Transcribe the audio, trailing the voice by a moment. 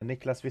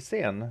Niklas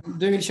Wisén.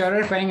 Du vill köra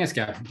det på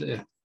engelska?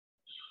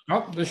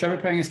 Ja, då kör vi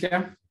på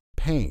engelska.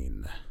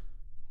 Pain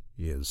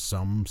is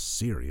some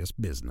serious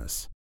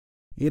business.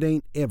 It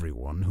ain't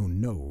everyone who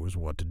knows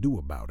what to do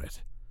about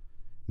it.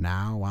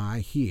 Now I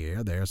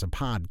hear there's a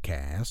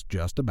podcast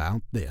just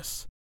about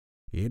this.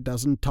 It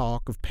doesn't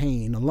talk of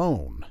pain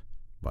alone,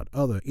 but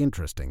other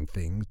interesting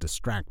things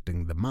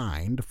distracting the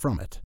mind from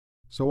it.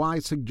 So I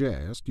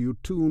suggest you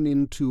tune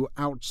in to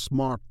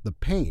Outsmart the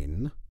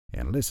Pain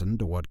and listen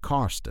to what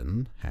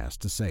Karsten has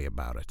to say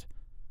about it.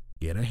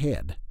 Get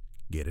ahead,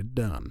 get it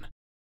done.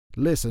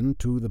 Listen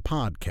to the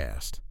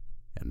podcast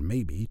and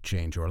maybe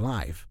change your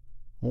life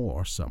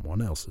or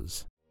someone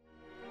else's.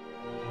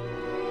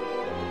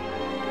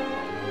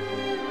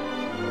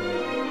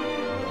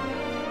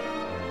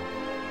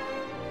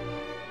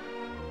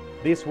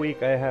 This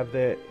week I have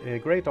the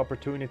great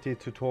opportunity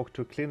to talk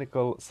to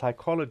clinical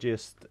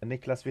psychologist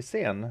Niklas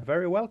Wisén.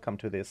 Very welcome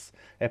to this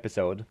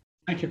episode.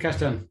 Thank you,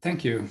 Karsten.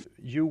 Thank you.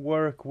 You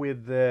work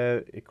with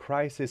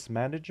crisis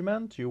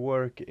management. You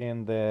work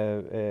in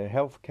the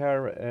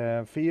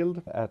healthcare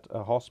field at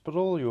a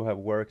hospital. You have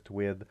worked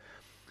with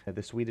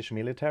the Swedish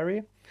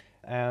military.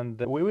 And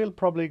we will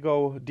probably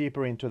go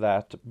deeper into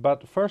that.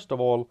 But first of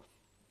all,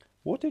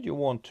 what did you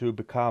want to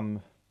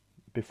become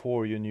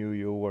before you knew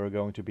you were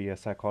going to be a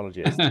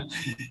psychologist?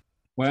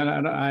 Well,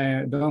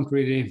 I don't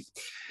really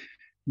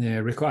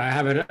require. I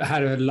have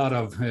had a lot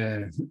of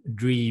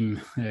dream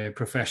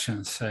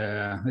professions.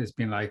 It's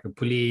been like a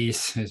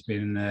police. It's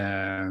been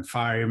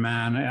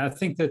fireman. I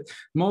think that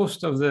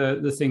most of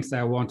the things that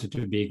I wanted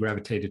to be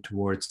gravitated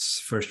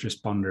towards first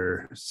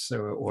responders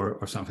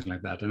or something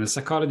like that. And a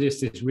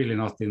psychologist is really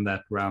not in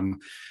that realm.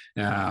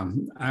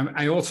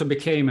 I also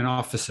became an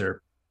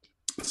officer,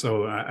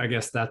 so I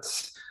guess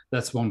that's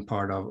one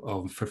part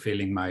of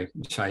fulfilling my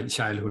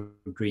childhood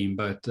dream.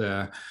 But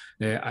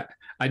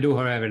I do,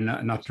 however,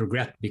 not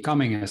regret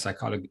becoming a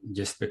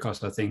psychologist,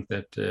 because I think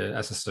that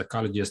as a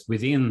psychologist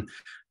within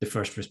the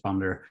first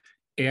responder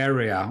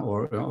area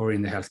or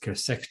in the healthcare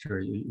sector,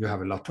 you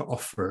have a lot to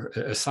offer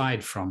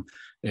aside from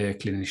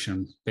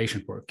clinician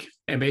patient work.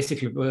 And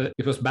basically,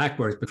 it was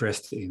backwards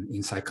interest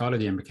in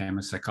psychology and became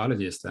a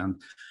psychologist.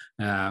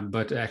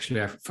 But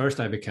actually, first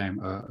I became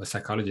a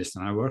psychologist,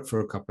 and I worked for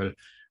a couple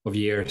of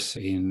years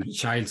in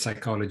child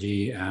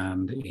psychology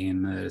and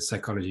in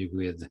psychology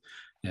with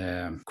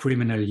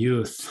criminal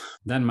youth.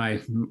 Then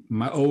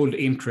my old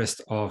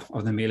interest of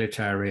the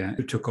military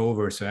took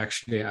over. So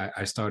actually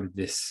I started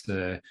this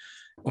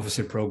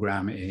officer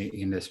program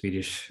in the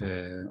Swedish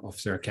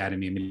Officer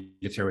Academy,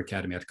 Military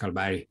Academy at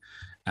Karlberg,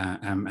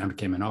 and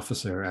became an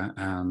officer.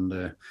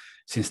 And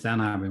since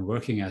then, I've been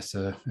working as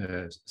a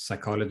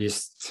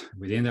psychologist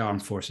within the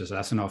armed forces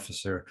as an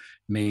officer,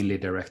 mainly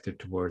directed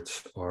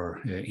towards our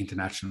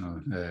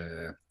international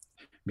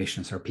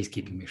missions or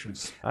peacekeeping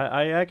missions.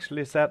 I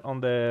actually sat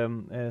on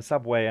the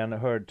subway and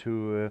heard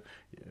two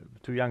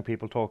young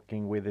people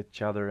talking with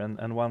each other,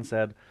 and one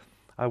said,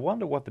 "I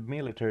wonder what the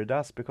military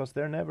does, because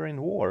they're never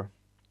in war."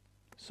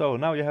 So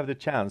now you have the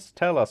chance.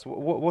 Tell us,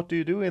 what do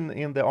you do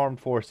in the armed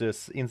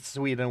forces in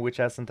Sweden, which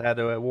hasn't had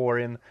a war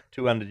in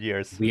 200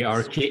 years? We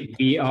are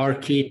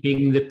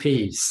keeping the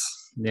peace.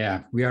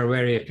 Yeah, we are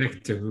very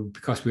effective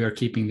because we are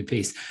keeping the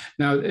peace.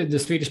 Now, the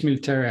Swedish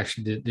military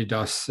actually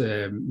does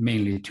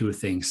mainly two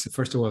things.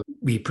 First of all,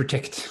 we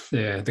protect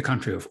the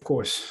country, of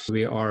course.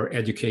 We are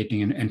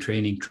educating and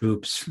training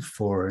troops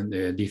for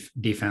the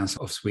defense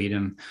of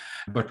Sweden,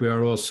 but we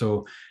are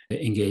also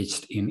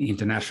engaged in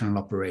international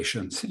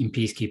operations, in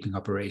peacekeeping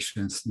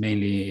operations,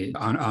 mainly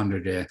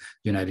under the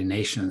United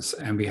Nations.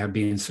 And we have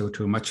been so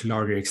to a much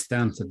larger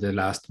extent the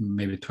last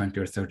maybe 20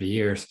 or 30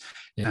 years.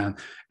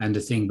 And the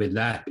thing with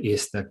that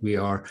is that we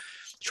are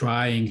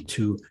trying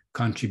to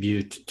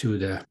contribute to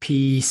the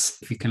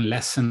peace. If we can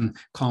lessen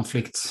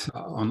conflicts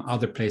on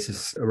other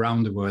places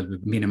around the world, we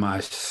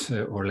minimize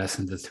or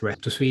lessen the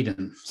threat to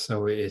Sweden.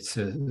 So it's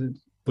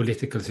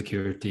political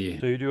security.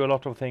 So you do a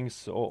lot of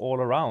things all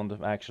around,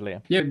 actually.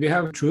 Yeah, we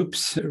have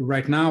troops.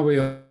 Right now, we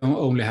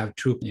only have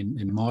troops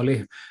in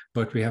Mali,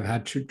 but we have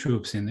had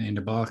troops in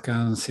the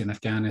Balkans, in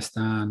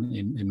Afghanistan,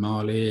 in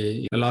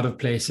Mali, a lot of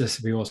places.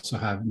 We also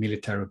have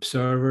military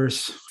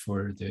observers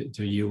for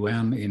the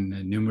UN in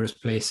numerous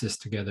places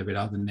together with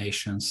other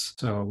nations.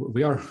 So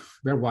we are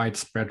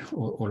widespread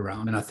all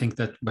around. And I think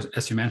that,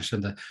 as you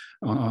mentioned,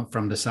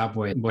 from the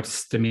subway,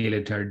 what's the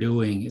military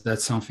doing?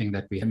 That's something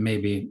that we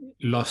maybe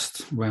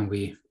lost when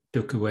we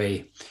took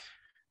away,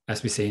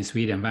 as we say in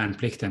Sweden,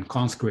 värnplikt and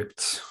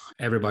conscripts.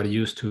 Everybody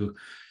used to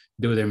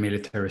do their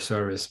military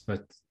service,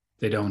 but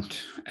they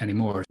don't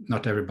anymore.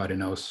 Not everybody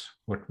knows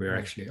what we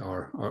actually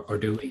are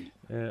doing.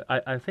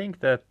 I think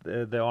that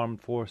the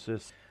armed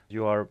forces,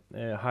 you are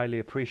highly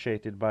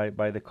appreciated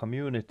by the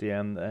community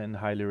and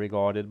highly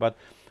regarded. But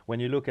when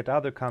you look at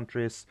other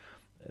countries,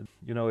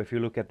 if you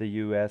look at the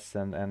US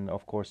and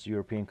of course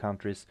European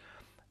countries,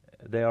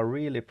 they are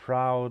really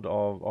proud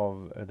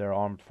of their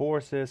armed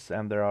forces,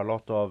 and there are a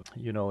lot of,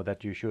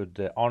 that you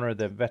should honor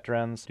the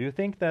veterans. Do you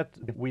think that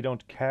we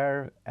don't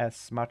care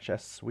as much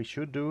as we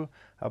should do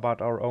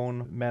about our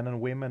own men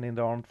and women in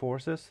the armed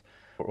forces?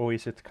 Or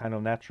is it kind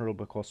of natural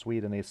because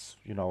Sweden is,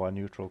 a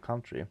neutral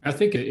country? I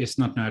think it's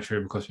not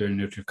natural because we're a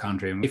neutral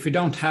country. If we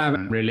don't have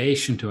a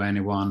relation to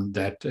anyone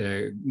that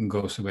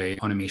goes away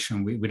on a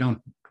mission, we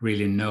don't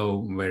really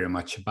know very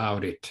much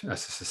about it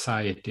as a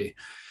society.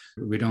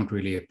 We don't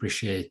really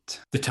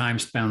appreciate the time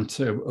spent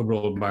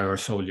abroad by our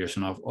soldiers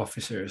and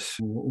officers.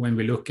 When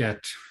we look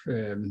at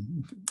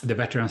the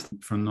veterans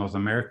from North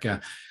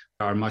America,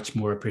 are much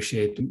more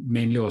appreciated,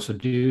 mainly also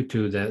due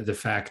to the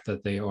fact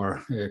that they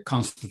are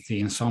constantly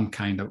in some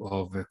kind of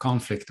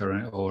conflict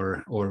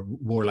or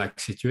warlike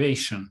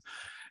situation.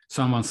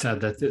 Someone said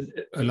that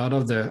a lot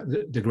of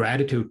the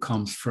gratitude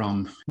comes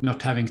from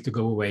not having to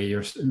go away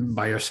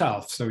by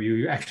yourself. So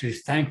you're actually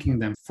thanking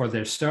them for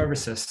their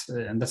services.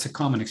 And that's a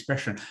common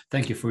expression.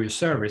 Thank you for your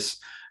service.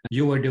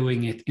 You are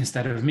doing it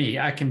instead of me.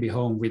 I can be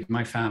home with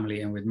my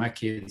family and with my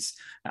kids.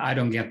 I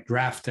don't get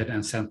drafted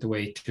and sent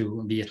away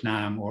to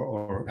Vietnam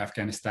or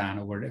Afghanistan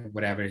or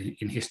whatever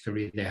in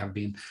history they have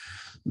been.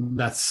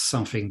 That's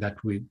something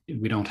that we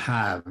don't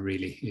have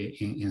really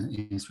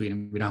in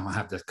Sweden. We don't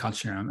have that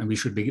culture, and we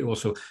should be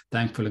also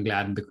thankful and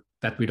glad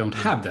that we don't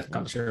have that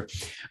culture.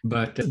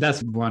 But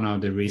that's one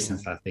of the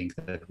reasons I think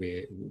that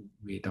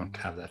we don't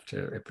have that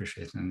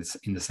appreciation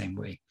in the same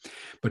way.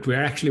 But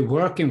we're actually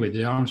working with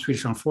the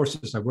Swedish Armed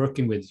Forces are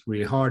working with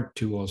really hard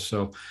to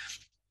also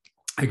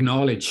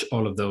acknowledge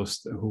all of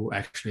those who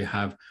actually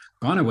have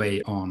gone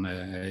away on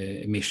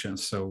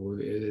missions. So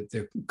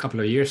a couple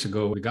of years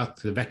ago, we got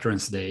the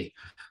Veterans Day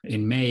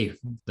in May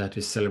that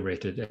is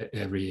celebrated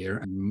every year.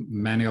 And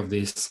many of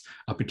these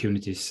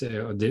opportunities,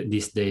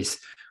 these days,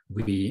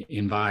 we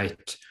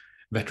invite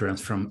veterans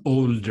from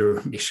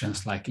older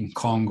missions like in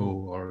Congo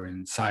or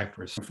in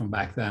Cyprus from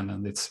back then,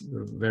 and it's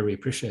very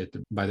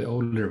appreciated by the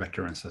older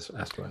veterans as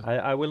well.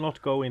 I will not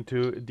go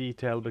into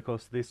detail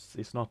because this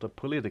is not a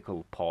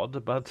political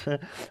pod, but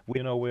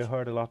we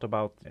heard a lot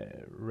about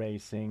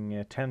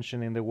raising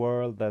tension in the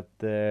world,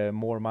 that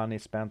more money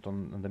is spent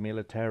on the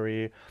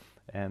military,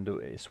 and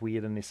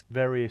Sweden is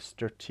very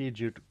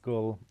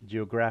strategical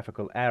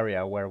geographical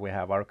area where we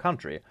have our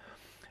country.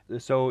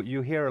 So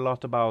you hear a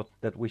lot about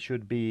that we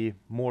should be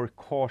more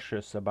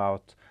cautious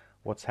about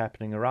what's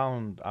happening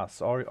around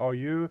us. Are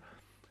you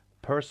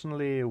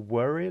personally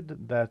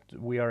worried that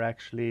we are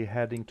actually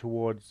heading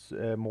towards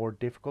more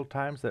difficult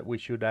times, that we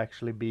should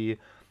actually be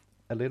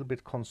a little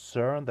bit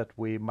concerned that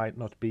we might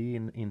not be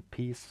in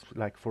peace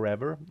like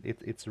forever?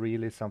 It's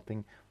really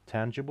something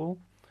tangible?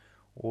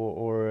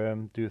 Or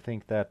do you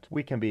think that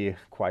we can be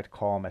quite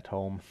calm at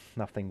home,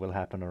 nothing will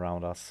happen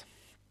around us?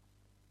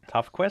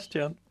 Tough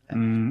question.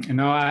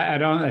 No, I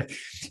don't.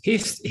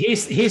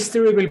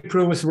 History will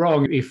prove us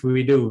wrong if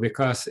we do,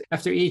 because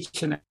after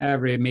each and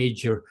every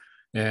major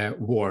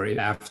war,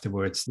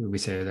 afterwards we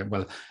say that,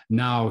 well,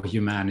 now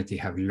humanity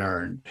have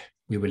learned.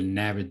 We will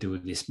never do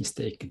this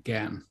mistake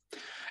again.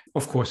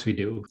 Of course we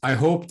do. I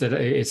hope that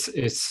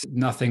it's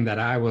nothing that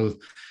I will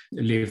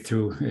live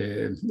through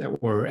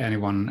or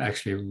anyone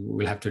actually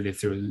will have to live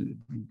through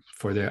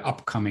for the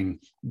upcoming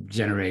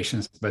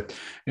generations. But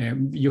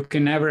you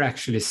can never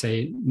actually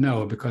say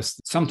no, because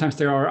sometimes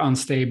there are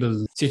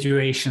unstable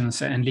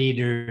situations and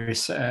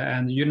leaders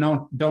and you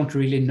don't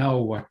really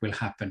know what will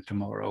happen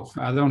tomorrow.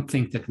 I don't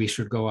think that we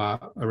should go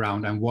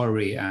around and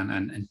worry and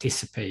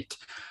anticipate.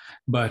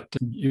 But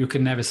you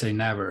can never say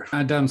never.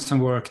 I've done some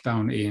work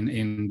down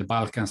in the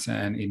Balkans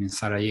and in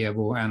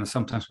Sarajevo. And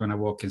sometimes when I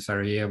walk in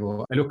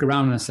Sarajevo, I look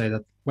around and say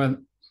that, well,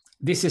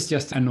 this is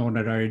just an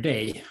ordinary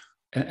day.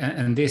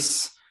 And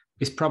this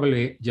is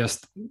probably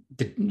just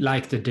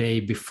like the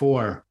day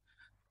before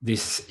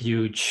this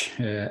huge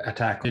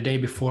attack. The day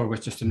before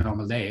was just a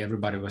normal day.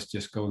 Everybody was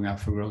just going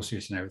out for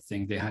groceries and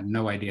everything. They had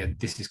no idea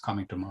this is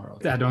coming tomorrow.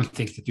 I don't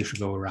think that you should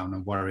go around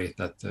and worry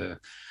that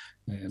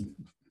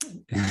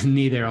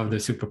neither of the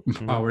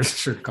superpowers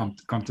should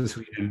come to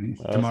Sweden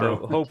tomorrow.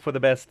 So hope for the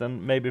best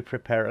and maybe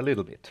prepare a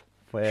little bit.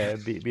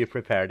 Be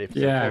prepared if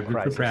be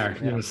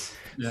prepared.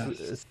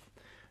 Yes.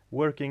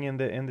 Working in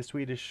the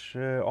Swedish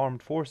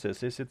armed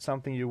forces, is it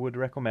something you would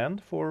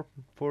recommend for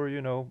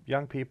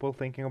young people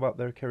thinking about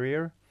their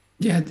career?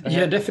 Yeah,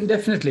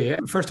 definitely.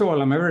 First of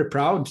all, I'm very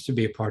proud to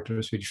be a part of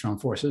the Swedish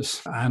Armed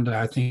Forces, and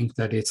I think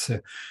that it's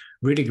a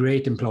really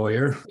great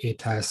employer.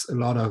 It has a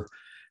lot of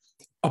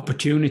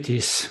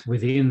opportunities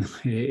within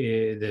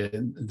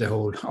the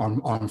whole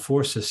armed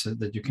forces,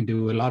 that you can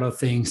do a lot of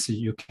things.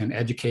 You can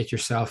educate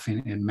yourself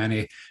in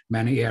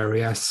many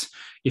areas.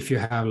 If you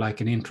have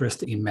like an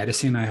interest in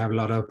medicine, I have a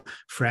lot of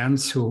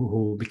friends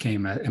who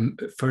became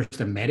first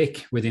a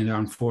medic within the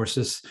armed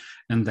forces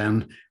and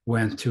then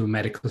went to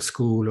medical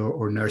school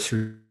or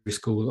nursery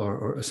school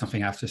or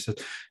something after. So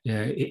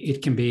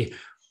it can be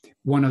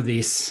one of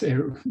these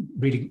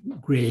really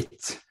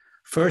great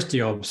first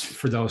jobs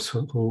for those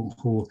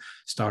who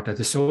start at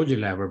the soldier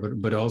level,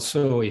 but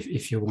also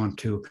if you want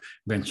to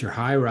venture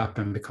higher up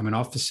and become an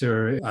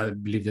officer. I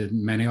believe that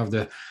many of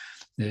the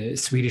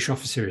Swedish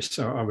officers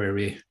are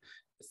very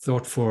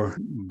thought for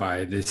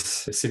by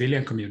this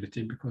civilian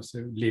community because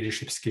of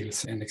leadership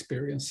skills and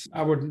experience.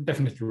 I would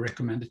definitely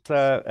recommend it.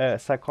 A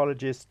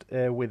psychologist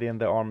within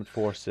the armed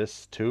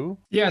forces too?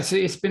 Yes,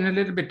 it's been a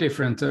little bit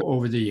different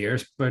over the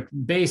years, but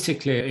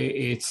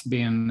basically it's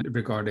been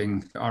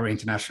regarding our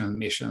international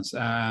missions.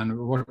 And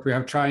what we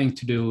are trying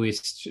to do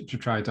is to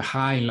try to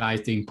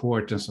highlight the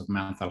importance of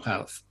mental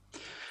health.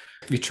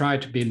 We try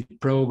to build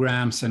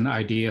programs and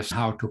ideas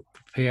how to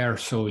prepare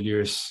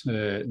soldiers,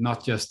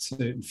 not just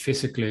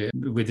physically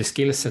with the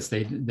skill sets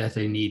that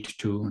they need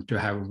to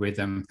have with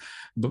them,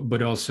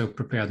 but also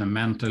prepare them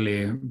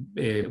mentally,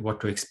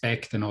 what to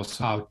expect, and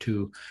also how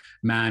to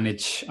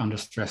manage under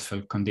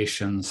stressful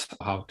conditions,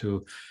 how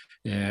to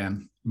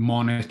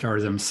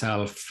monitor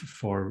themselves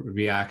for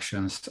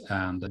reactions,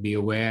 and be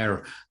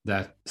aware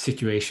that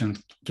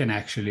situations can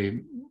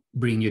actually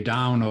bring you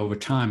down over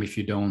time if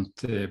you don't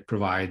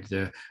provide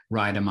the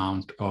right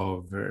amount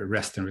of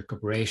rest and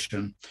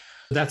recuperation.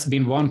 That's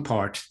been one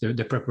part,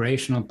 the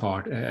preparational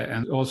part,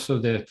 and also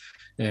the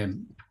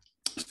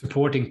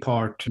supporting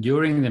part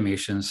during the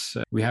missions.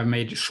 We have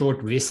made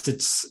short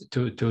visits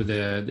to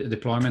the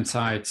deployment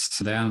sites.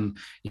 Then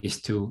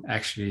is to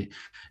actually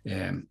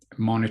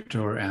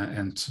monitor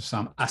and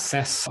some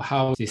assess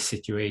how this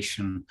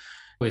situation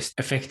is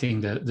affecting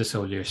the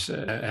soldiers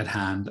at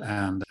hand,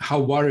 and how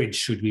worried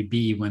should we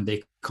be when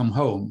they come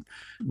home?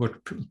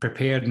 What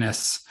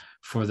preparedness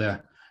for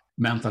the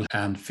mental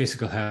and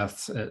physical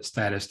health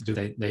status do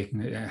they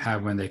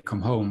have when they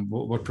come home?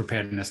 What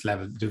preparedness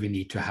level do we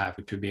need to have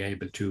to be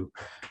able to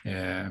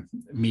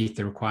meet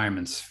the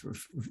requirements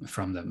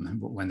from them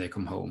when they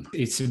come home?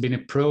 It's been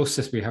a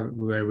process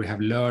where we have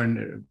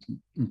learned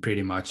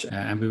pretty much,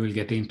 and we will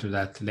get into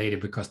that later,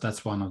 because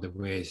that's one of the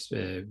ways,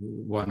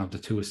 one of the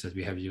tools that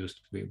we have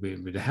used with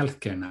the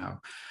healthcare now.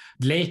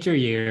 Later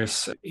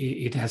years,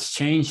 it has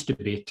changed a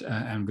bit,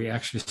 and we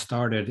actually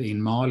started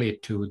in Mali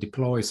to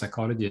deploy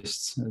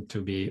psychologists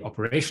to be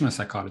operational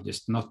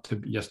psychologists, not to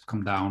just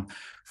come down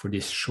for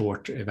this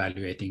short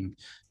evaluating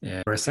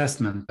or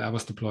assessment. I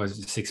was deployed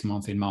 6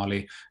 months in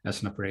Mali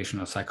as an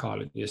operational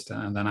psychologist,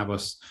 and then I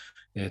was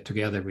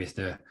together with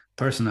the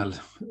personnel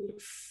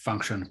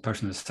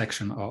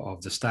section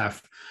of the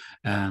staff.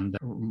 And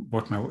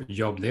what my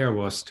job there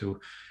was to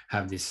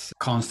have this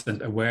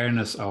constant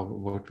awareness of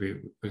what we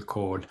will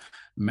call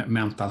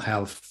mental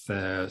health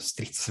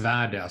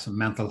stridsvärde, so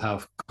mental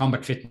health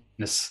combat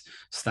fitness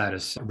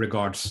status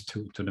regards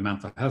to the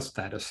mental health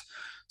status.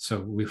 So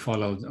we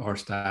followed our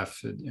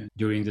staff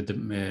during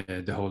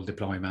the whole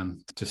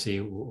deployment to see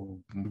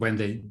when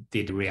they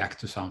did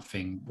react to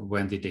something,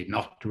 when they did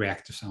not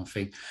react to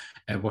something,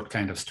 what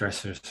kind of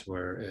stressors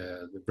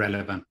were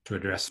relevant to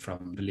address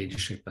from the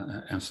leadership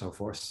and so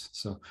forth.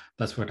 So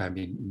that's what I've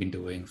been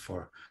doing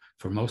for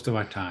most of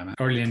our time.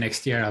 Early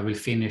next year, I will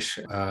finish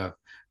a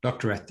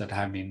doctorate that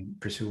I've been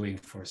pursuing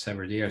for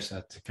several years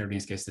at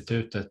Karolinska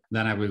Institutet.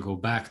 Then I will go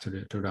back to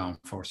the armed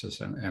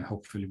forces and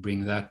hopefully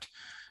bring that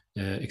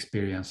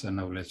experience and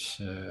knowledge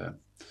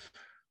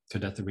to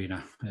that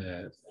arena,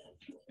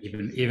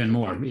 even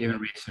more, even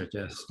research.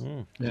 Yes.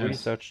 Yes.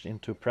 Research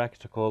into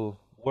practical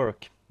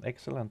work.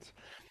 Excellent.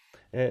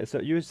 So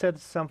you said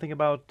something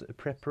about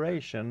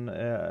preparation.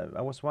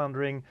 I was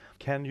wondering,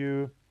 can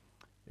you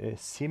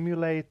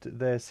simulate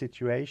the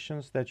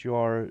situations that you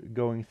are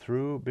going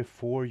through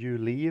before you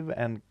leave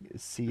and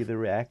see the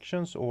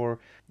reactions, or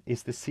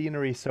is the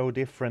scenery so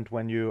different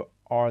when you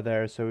are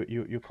there so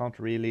you can't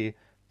really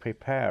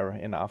prepare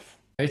enough?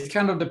 It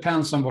kind of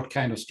depends on what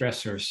kind of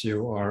stressors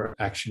you are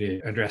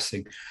actually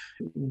addressing.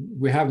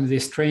 We have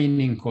this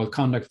training called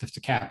conduct after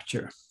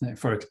capture,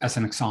 as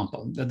an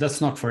example. That's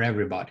not for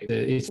everybody.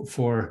 It's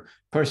for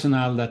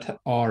personnel that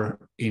are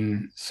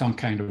in some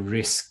kind of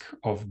risk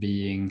of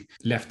being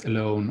left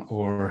alone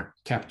or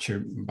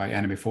captured by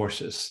enemy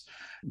forces.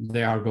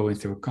 They are going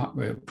through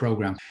a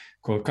program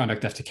called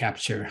Conduct After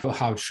Capture.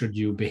 How should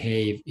you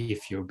behave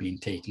if you're being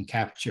taken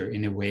capture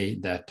in a way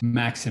that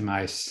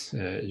maximize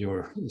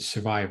your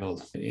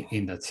survival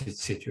in that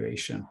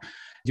situation?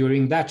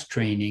 During that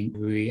training,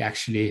 we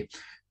actually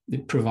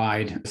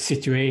provide a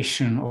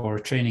situation or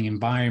training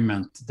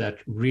environment that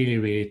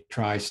really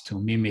tries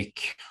to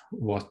mimic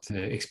what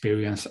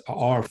experience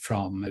are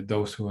from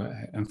those who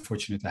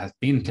unfortunately have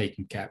been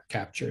taken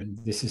capture.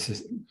 This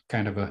is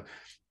kind of a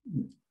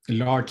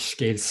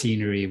large-scale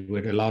scenery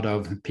with a lot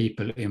of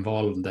people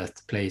involved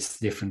that plays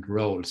different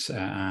roles,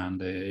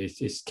 and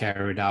it's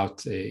carried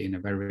out in a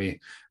very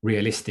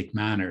realistic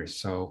manner.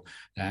 So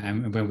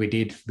and when we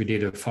did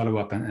a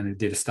follow-up and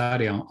did a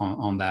study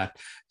on that,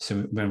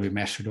 so when we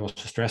measured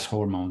also stress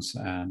hormones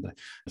and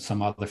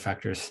some other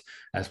factors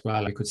as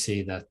well, we could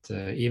see that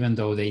even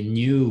though they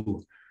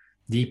knew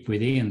deep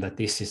within that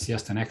this is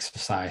just an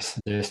exercise.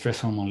 The stress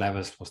hormone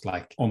levels was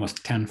like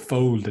almost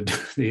tenfold.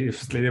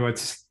 They were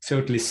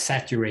totally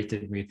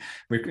saturated with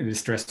the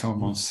stress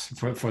hormones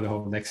for the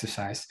whole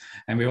exercise.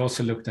 And we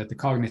also looked at the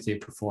cognitive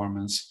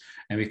performance,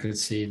 and we could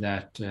see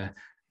that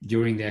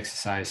during the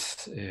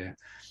exercise,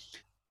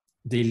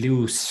 they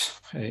lose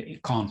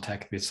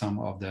contact with some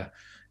of the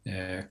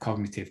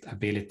cognitive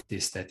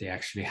abilities that they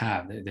actually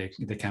have.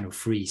 They kind of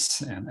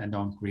freeze and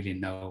don't really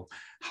know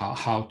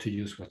how to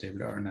use what they've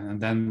learned. And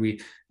then we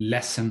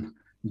lessen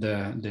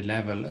the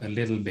level a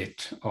little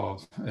bit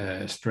of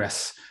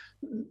stress.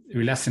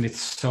 We lessen it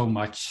so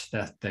much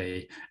that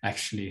they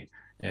actually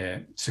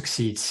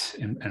succeeds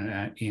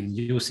in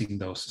using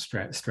those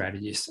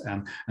strategies.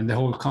 And the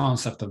whole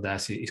concept of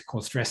that is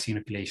called stress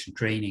inoculation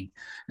training.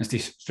 And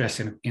this stress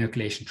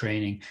inoculation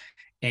training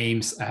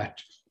aims at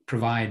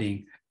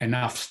providing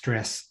enough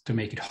stress to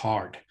make it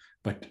hard,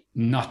 but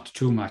not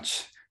too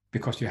much,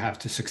 because you have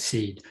to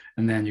succeed.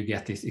 And then you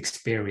get this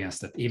experience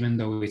that even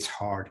though it's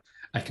hard,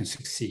 I can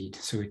succeed.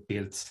 So it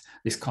builds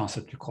this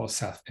concept you call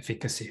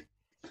self-efficacy.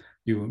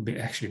 You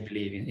actually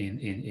believe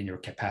in your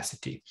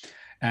capacity.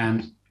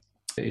 And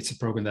it's a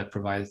program that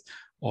provides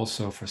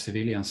also for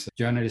civilians,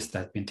 journalists that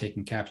have been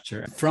taking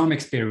capture from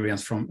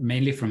experience,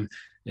 mainly from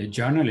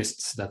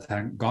journalists that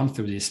have gone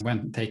through this.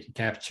 When taking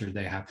capture,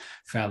 they have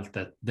felt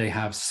that they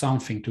have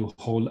something to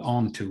hold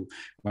on to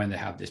when they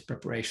have this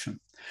preparation.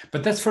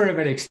 But that's for a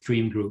very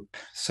extreme group.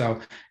 So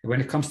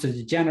when it comes to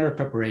the general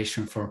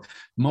preparation for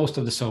most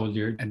of the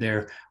soldiers, and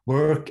their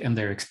work and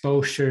their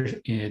exposure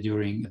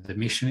during the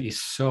mission is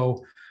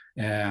so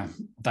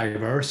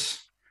diverse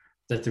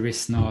that there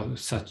is no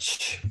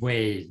such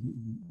way.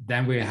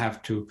 Then we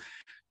have to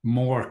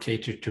more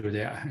cater to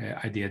the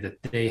idea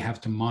that they have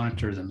to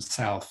monitor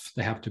themselves.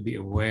 They have to be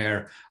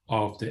aware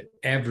of the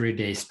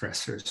everyday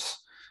stressors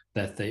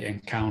that they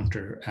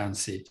encounter and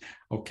see,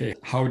 okay,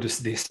 how does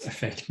this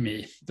affect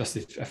me? Does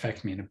it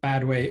affect me in a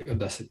bad way, or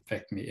does it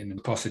affect me in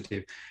a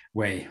positive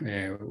way?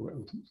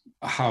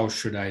 How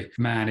should I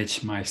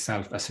manage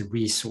myself as a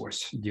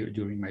resource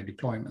during my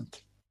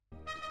deployment?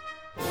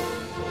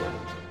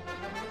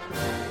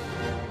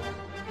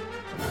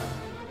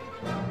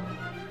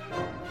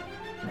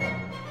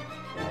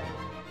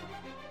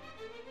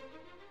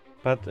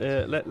 But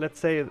let's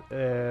say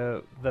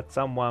that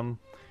someone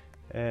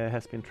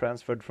has been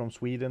transferred from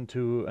Sweden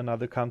to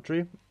another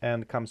country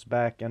and comes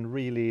back and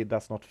really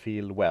does not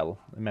feel well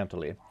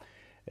mentally.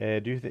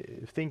 Do you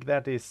think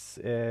that is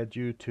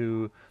due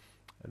to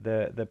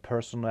the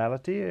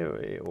personality,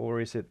 or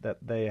is it that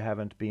they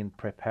haven't been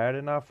prepared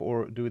enough,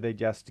 or do they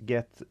just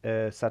get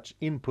such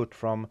input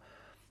from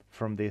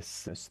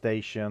this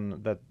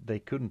station that they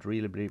couldn't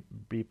really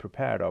be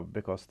prepared of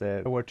because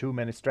there were too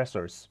many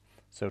stressors,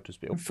 so to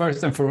speak?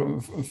 First and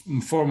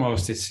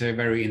foremost, it's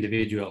very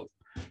individual,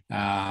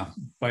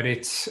 but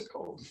it's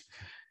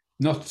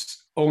not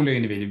only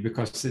individual,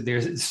 because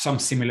there's some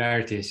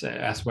similarities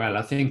as well.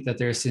 I think that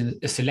there's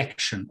a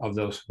selection of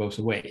those who goes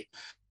away.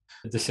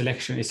 The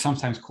selection is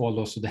sometimes called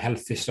also the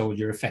healthy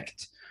soldier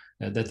effect,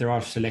 that there are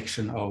a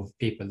selection of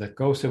people that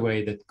goes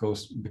away, that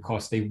goes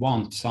because they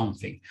want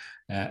something,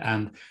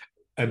 and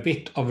a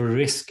bit of a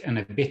risk and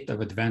a bit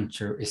of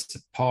adventure is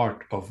a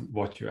part of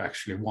what you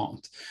actually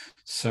want.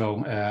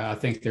 So I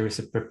think there is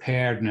a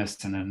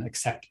preparedness and an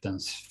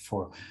acceptance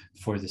for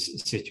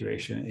this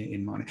situation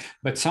in money.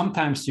 But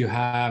sometimes you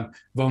have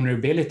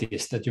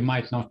vulnerabilities that you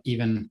might not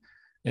even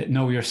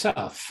know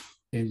yourself.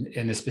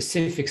 In a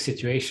specific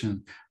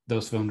situation,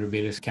 those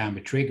vulnerabilities can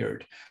be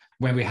triggered.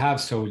 When we have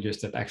soldiers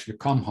that actually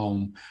come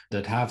home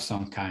that have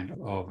some kind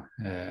of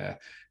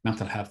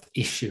mental health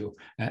issue,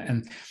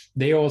 and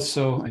they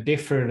also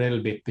differ a little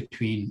bit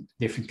between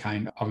different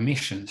kind of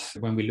missions.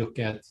 When we look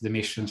at the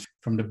missions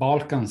from the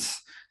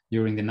Balkans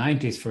during the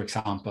 90s, for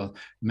example,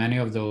 many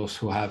of those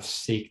who have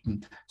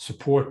sought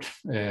support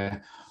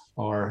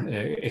are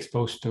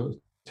exposed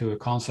to a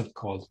concept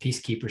called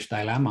Peacekeeper's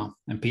Dilemma.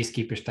 And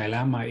Peacekeeper's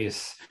Dilemma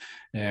is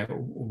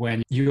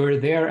when you're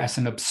there as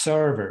an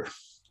observer.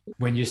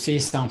 When you see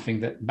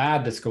something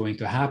bad that's going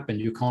to happen,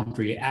 you can't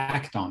really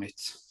act on it.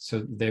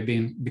 So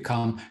they've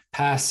become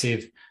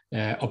passive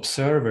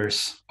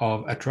observers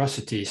of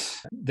atrocities.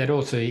 That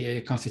also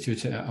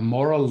constitutes a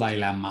moral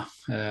dilemma.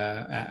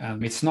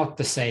 And it's not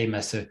the same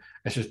as a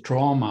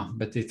trauma,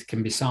 but it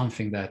can be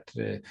something that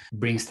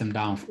brings them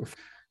down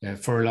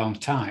for a long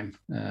time.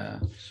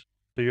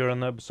 So you're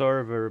an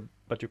observer,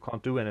 but you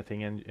can't do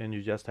anything, and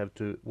you just have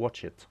to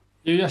watch it.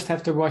 You just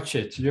have to watch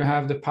it. You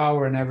have the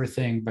power and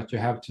everything, but you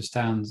have to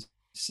stand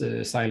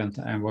silent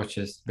and watch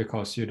it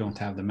because you don't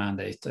have the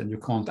mandate and you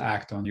can't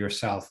act on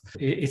yourself.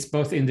 It's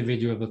both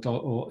individual, but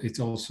it's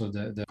also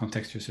the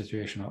contextual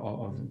situation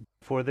of.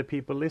 For the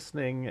people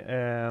listening,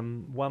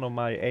 one of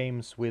my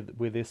aims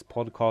with this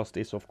podcast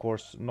is, of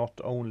course, not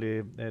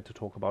only to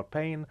talk about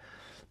pain,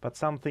 but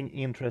something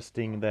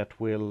interesting that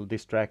will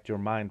distract your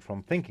mind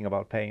from thinking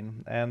about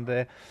pain.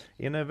 And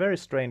in a very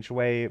strange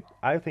way,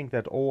 I think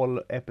that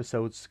all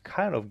episodes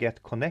kind of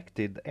get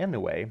connected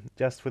anyway.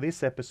 Just for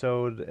this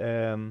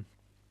episode,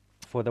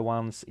 for the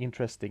ones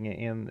interested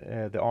in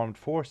the armed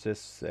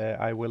forces,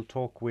 I will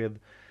talk with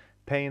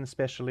pain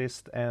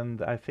specialist,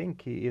 and I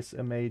think he is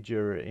a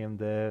major in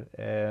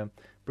the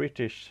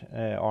British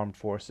armed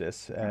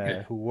forces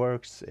who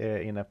works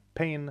in a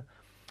pain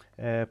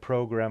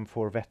program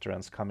for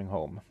veterans coming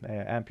home,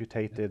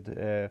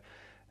 amputated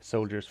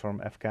soldiers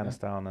from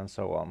Afghanistan and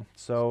so on.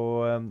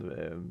 So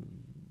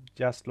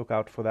just look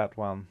out for that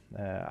one.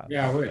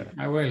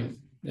 I will.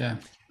 Yeah.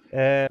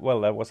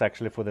 Well, that was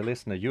actually for the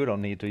listener. You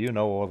don't need to, you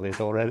know all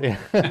this already.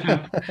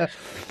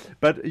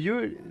 But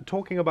you're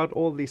talking about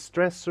all these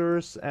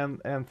stressors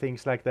and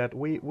things like that.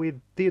 We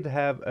did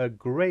have a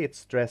great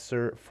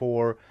stressor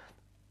for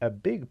a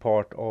big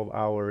part of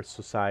our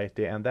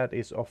society, and that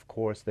is, of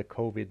course, the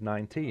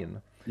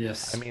COVID-19.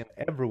 Yes. I mean,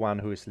 everyone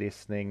who is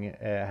listening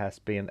has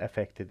been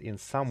affected in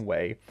some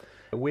way.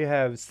 We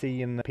have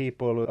seen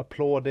people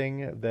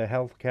applauding the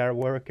healthcare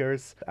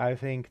workers. I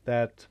think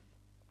that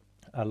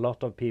a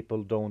lot of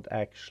people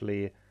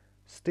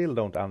still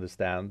don't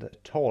understand the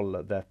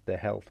toll that the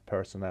health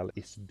personnel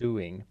is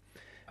doing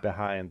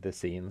behind the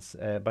scenes.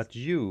 But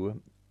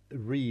you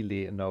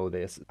really know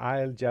this.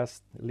 I'll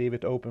just leave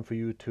it open for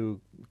you to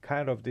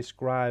kind of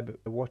describe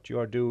what you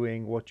are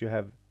doing, what you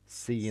have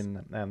seen,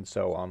 and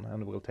so on,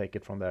 and we'll take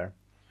it from there.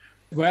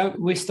 Well,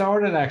 we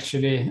started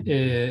actually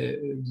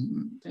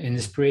in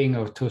the spring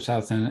of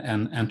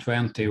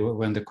 2020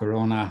 when the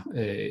corona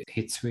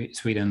hit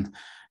Sweden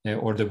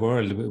or the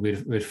world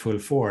with full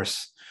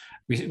force.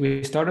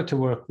 We started to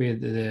work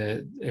with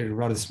a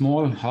rather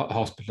small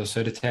hospital,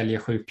 Södertälje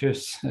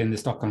sjukhus in the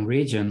Stockholm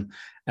region,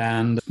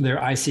 and their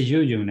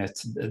ICU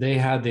unit. They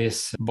had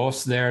this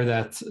boss there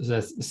that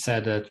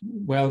said that,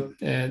 well,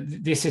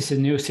 this is a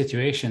new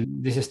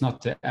situation. This is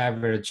not the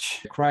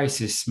average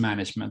crisis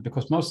management,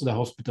 because most of the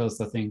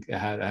hospitals, I think,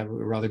 have a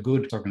rather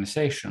good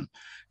organization.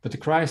 But the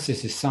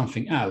crisis is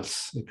something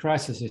else. The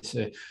crisis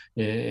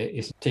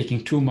is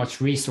taking too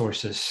much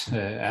resources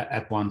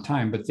at one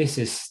time, but this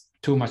is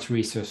too much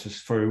resources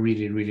for a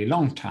really, really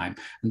long time.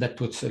 And that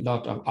puts a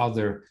lot of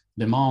other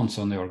demands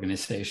on the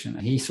organization.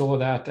 He saw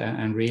that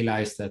and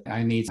realized that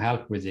I need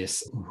help with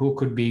this. Who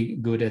could be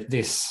good at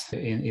this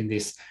in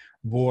this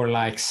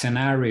warlike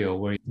scenario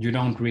where you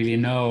don't really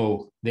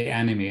know the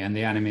enemy, and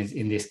the enemy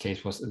in this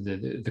case was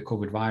the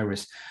COVID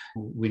virus?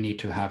 We need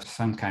to have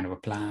some kind of a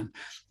plan.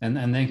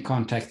 And then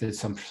contacted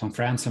some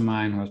friends of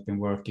mine who has been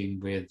working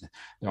with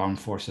the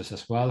armed forces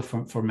as well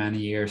for many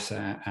years,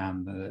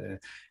 and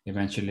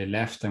eventually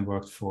left and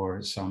worked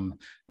for some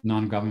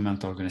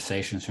non-government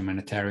organizations,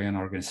 humanitarian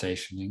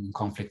organizations in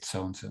conflict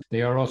zones.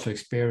 They are also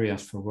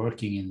experienced for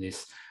working in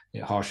these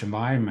harsh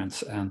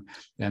environments,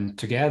 and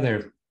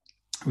together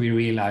we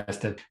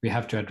realized that we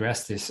have to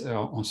address this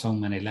on so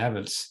many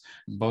levels,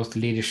 both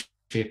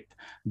leadership,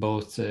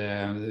 both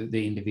the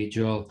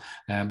individual,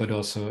 but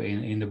also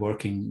in the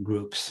working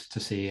groups, to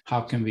see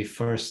how can we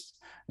first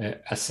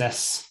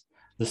assess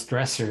the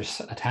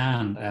stressors at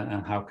hand,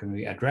 and how can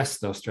we address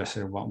those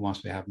stressors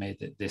once we have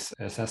made this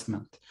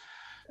assessment.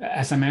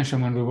 As I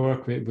mentioned, when we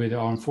work with the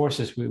armed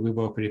forces, we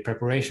work with the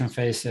preparation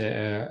phase,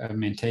 a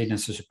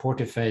maintenance, a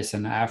supportive phase,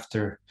 and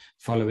after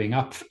following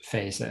up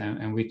phase.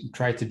 And we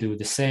try to do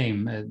the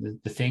same.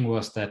 The thing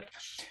was that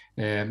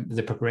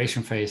the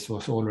preparation phase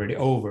was already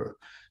over.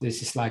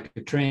 This is like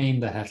a train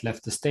that has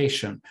left the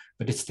station,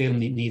 but it still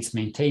needs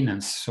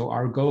maintenance. So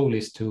our goal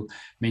is to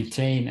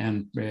maintain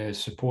and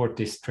support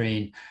this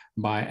train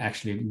by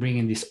actually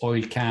bringing this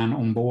oil can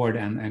on board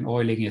and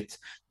oiling it.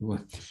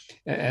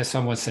 As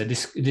someone said,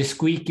 this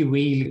squeaky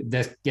wheel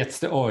that gets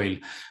the oil.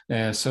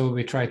 So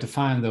we try to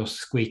find those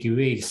squeaky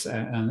wheels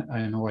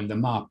and oil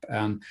them up.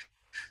 And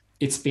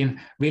it's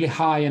been really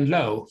high and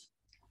low.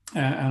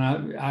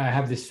 And I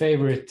have this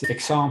favorite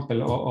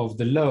example of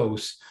the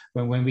lows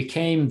when we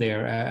came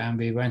there and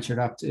we ventured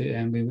up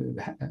and we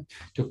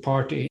took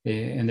part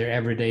in their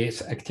everyday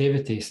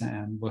activities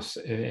and was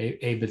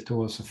able to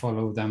also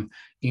follow them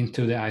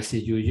into the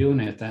ICU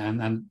unit.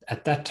 And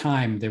at that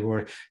time, there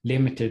were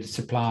limited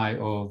supply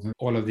of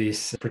all of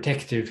these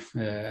protective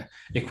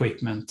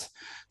equipment.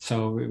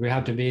 So we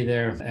had to be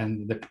there,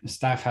 and the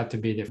staff had to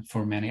be there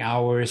for many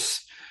hours.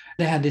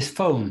 They had this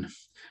phone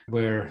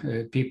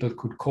where people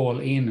could call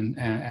in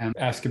and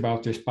ask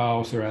about their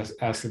spouse or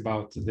ask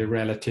about their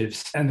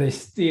relatives. And they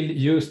still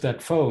use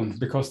that phone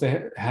because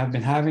they have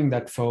been having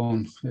that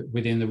phone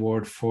within the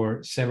ward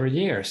for several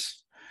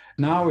years.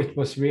 Now it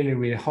was really,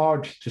 really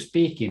hard to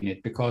speak in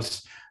it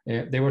because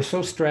they were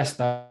so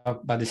stressed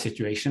out by the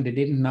situation. They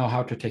didn't know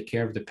how to take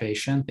care of the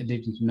patient. They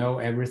didn't know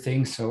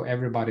everything. So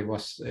everybody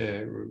was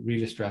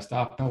really stressed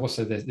out. And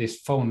also this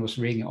phone was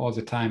ringing all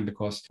the time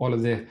because all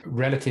of the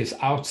relatives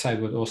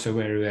outside were also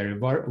very, very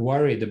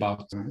worried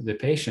about the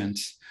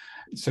patients.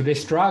 So they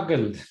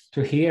struggled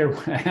to hear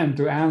and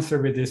to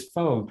answer with this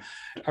phone.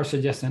 Our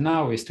suggestion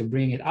now is to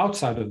bring it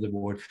outside of the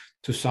ward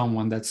to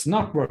someone that's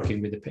not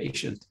working with the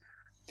patient.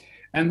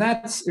 And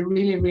that's a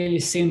really, really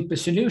simple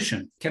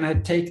solution. Can I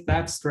take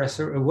that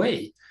stressor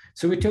away?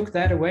 So we took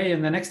that away,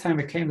 and the next time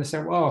we came, they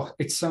said, "Oh,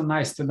 it's so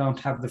nice to not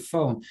have the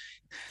phone."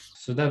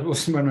 So that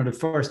was one of the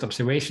first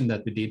observations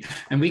that we did.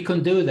 And we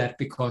couldn't do that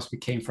because we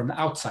came from the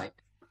outside.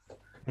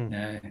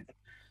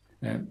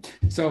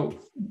 So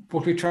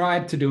what we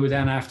tried to do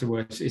then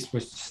afterwards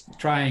was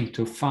trying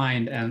to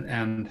find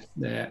and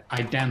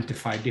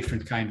identify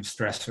different kinds of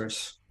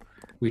stressors.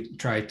 We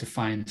tried to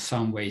find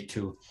some way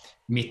to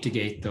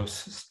mitigate those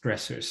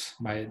stressors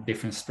by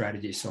different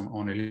strategies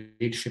on a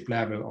leadership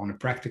level, on a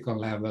practical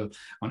level,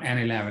 on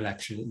any level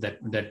actually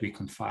that we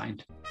can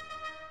find.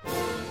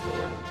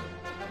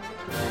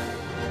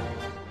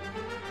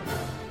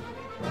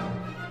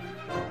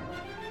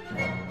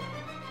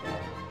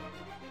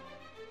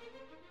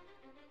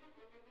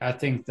 I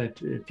think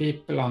that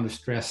people under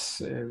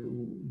stress,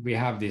 we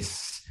have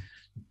this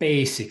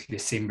basically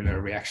similar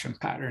reaction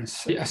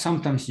patterns. I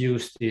sometimes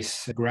use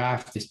this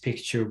graph, this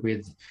picture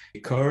with a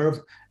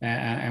curve,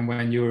 and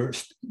when you're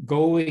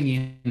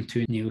going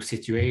into a new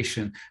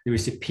situation, there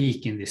is a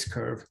peak in this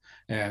curve.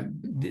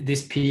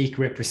 This peak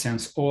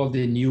represents all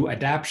the new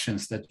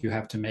adaptations that you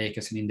have to make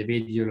as an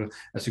individual,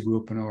 as a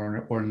group,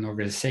 or an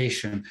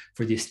organization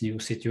for this new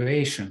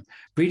situation.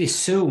 Pretty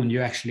soon,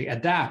 you actually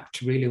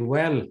adapt really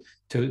well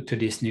to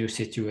this new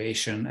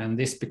situation, and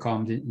this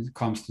becomes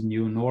the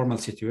new normal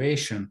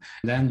situation.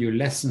 Then you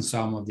lessen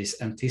some of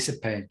this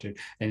anticipated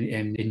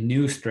and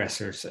new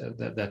stressors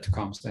that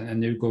comes,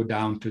 and you go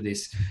down to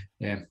this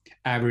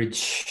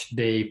average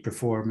day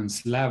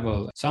performance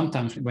level.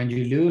 Sometimes when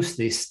you lose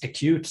this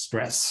acute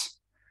stress,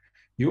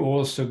 you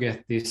also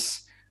get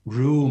this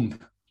room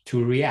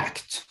to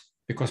react,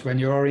 because when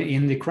you're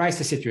in the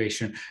crisis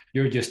situation,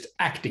 you're just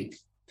acting,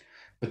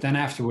 but then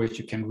afterwards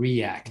you can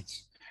react.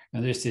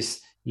 And there's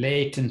this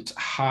latent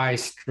high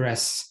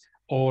stress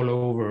all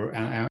over,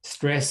 and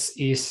stress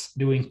is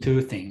doing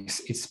two things.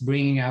 It's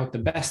bringing out the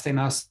best in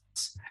us,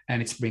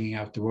 and it's bringing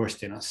out the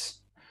worst in us.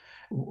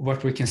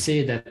 What we can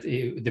see that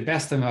the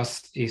best in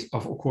us is,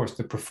 of course,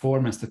 the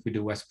performance that we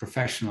do as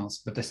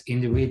professionals, but as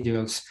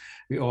individuals,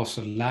 we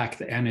also lack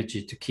the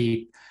energy to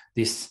keep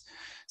this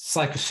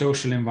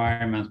psychosocial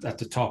environment at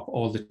the top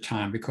all the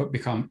time. We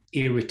become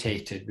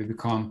irritated, we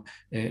become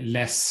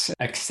less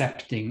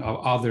accepting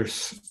of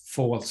others'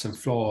 faults and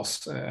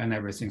flaws and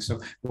everything. So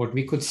what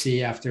we could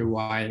see after a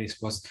while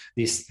was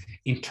this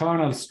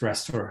internal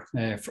stressor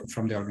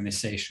from the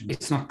organization.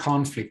 It's not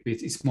conflict,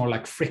 it's more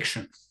like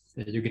friction.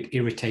 You get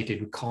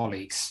irritated with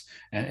colleagues,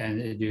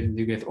 and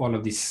you get all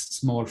of these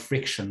small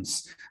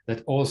frictions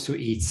that also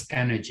eats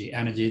energy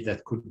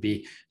that could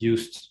be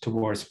used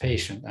towards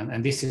patient.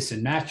 And this is a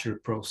natural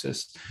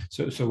process.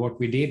 So what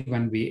we did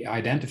when we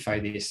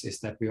identified this is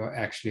that we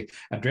actually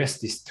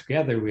addressed this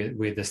together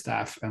with the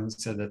staff and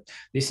said that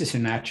this is a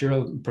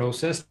natural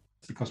process,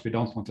 because we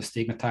don't want to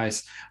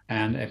stigmatize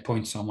and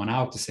point someone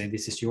out to say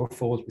this is your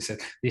fault. We said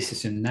this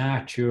is a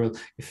natural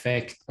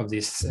effect of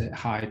this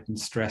heightened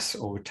stress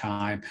over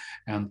time,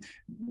 and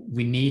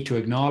we need to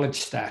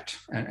acknowledge that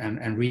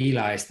and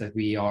realize that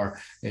we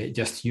are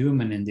just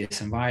human in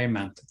this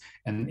environment.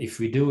 And if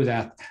we do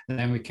that,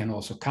 then we can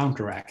also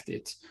counteract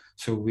it.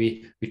 So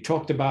we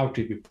talked about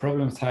it, we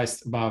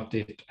problematized about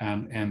it,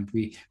 and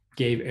we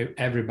gave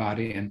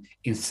everybody an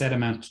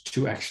incentive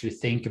to actually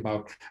think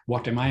about,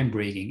 what am I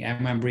bringing?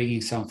 Am I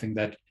bringing something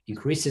that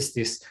increases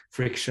this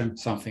friction,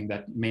 something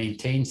that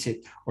maintains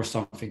it, or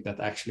something that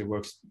actually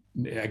works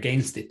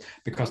against it?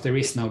 Because there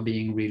is no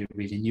being really,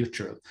 really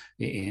neutral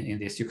in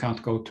this. You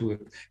can't go to a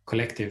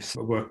collective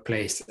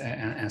workplace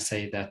and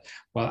say that,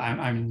 well,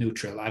 I'm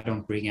neutral, I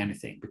don't bring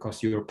anything,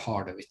 because you're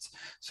part of it.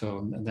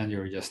 So then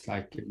you're just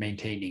like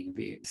maintaining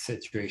the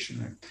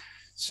situation.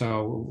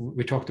 So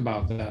we talked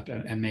about that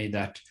and made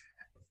that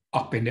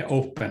up in the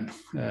open.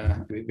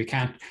 We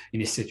can't,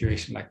 in a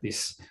situation like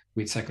this,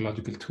 with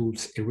psychological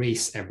tools,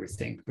 erase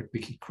everything, but we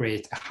can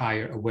create a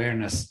higher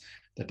awareness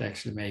that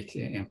actually make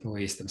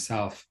employees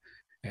themselves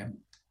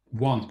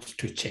want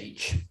to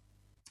change.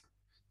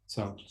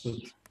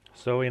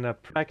 So in a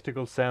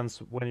practical sense,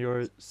 when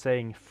you're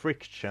saying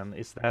friction,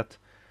 is that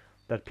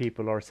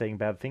people are saying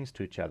bad things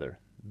to each other?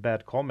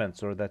 Bad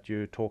comments, or that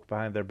you talk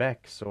behind their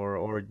backs,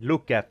 or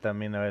look at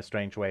them in a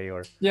strange way?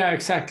 Or yeah,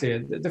 exactly.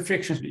 The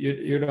frictions,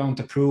 you don't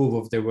approve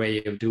of their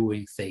way of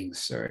doing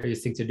things, or you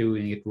think they're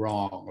doing it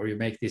wrong, or you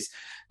make this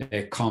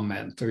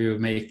comment, or you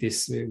make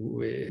this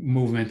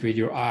movement with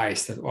your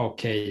eyes that,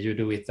 okay, you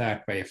do it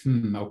that way,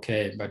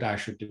 okay, but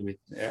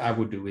I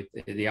would do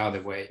it the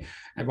other way.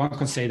 And one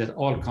can say that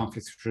all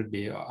conflicts should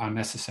be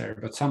unnecessary,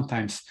 but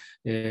sometimes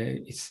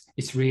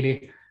it's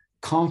really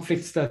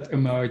conflicts that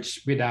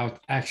emerge without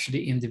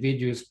actually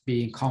individuals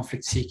being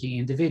conflict-seeking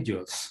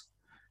individuals.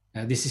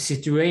 This is a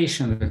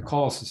situation that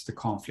causes the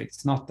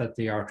conflicts, not that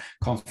they are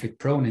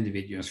conflict-prone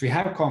individuals. We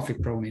have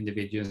conflict-prone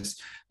individuals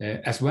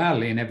as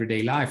well in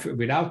everyday life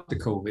without the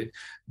COVID,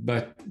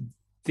 but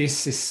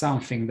this is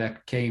something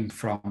that came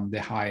from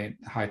the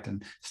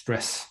heightened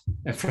stress,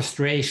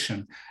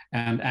 frustration,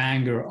 and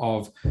anger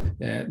of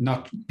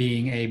not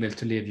being able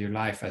to live your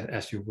life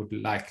as you would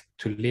like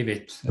to live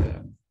it.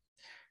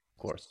 Of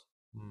course.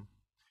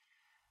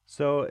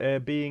 So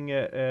being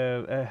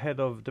a head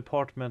of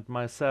department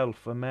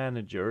myself, a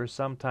manager,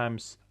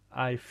 sometimes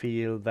I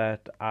feel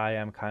that I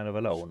am kind of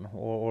alone,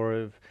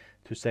 or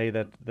to say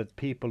that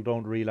people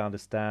don't really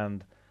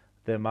understand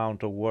the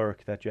amount of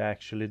work that you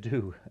actually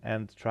do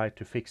and try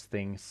to fix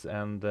things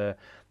and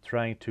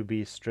trying to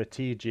be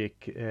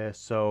strategic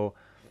so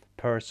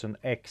person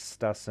X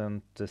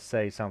doesn't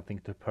say something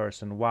to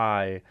person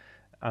Y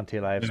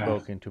until I've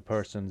spoken to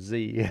person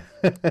Z.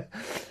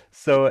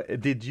 So,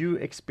 did you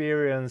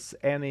experience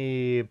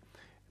any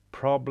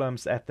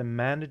problems at the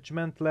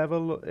management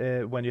level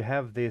when you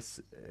have this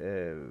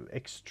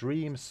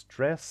extreme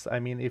stress? I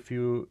mean, if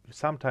you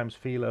sometimes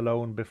feel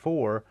alone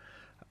before,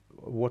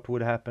 what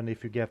would happen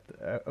if you get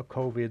a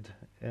COVID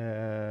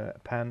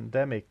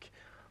pandemic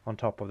on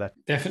top of that?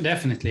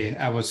 Definitely,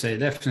 I would say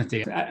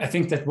definitely. I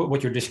think that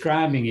what you're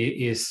describing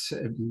is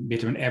a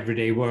bit of an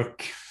everyday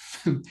work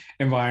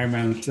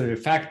environment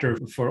factor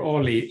for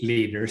all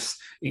leaders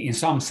in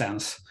some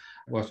sense.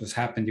 What was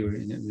happened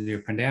during the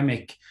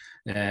pandemic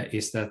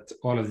is that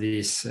all of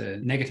these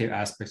negative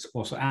aspects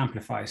also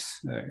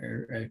amplifies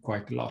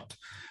quite a lot.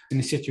 In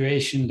a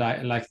situation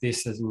like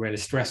this that's really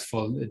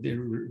stressful,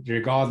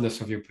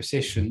 regardless of your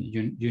position,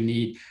 you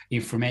need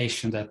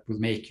information that will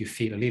make you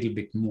feel a little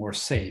bit more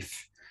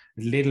safe,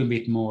 a little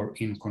bit more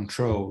in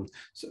control,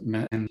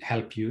 and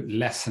help you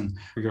lessen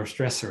your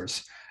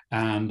stressors.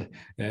 And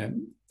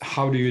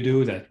how do you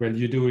do that? Well,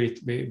 you do it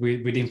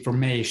with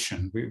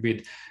information,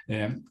 with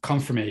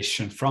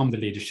confirmation from the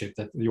leadership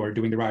that you are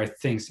doing the right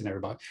things and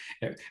everybody.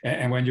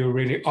 And when you're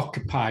really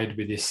occupied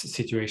with this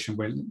situation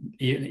where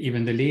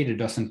even the leader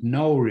doesn't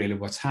know really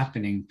what's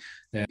happening,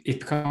 it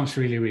becomes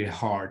really, really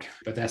hard.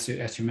 But as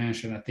you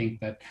mentioned, I think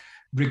that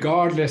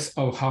regardless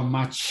of how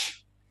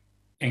much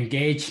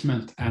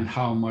engagement and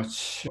how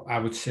much, I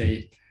would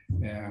say,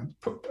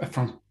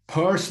 from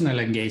personal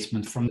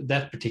engagement from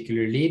that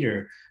particular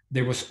leader,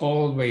 there was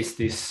always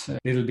this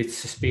little bit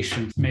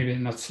suspicion, maybe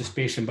not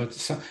suspicion,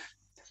 but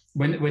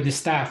when the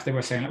staff, they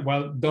were saying,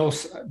 well,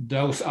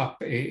 those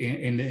up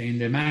in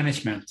the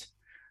management,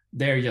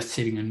 they're just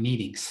sitting in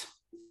meetings.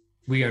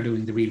 We are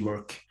doing the real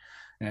work.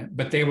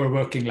 But they were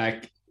working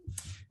like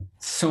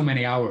so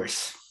many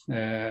hours.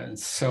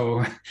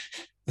 So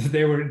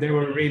they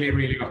were really,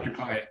 really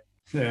occupied.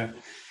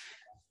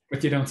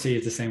 But you don't see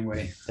it the same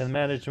way. And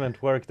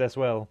management worked as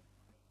well.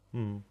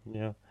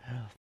 Yeah.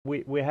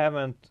 We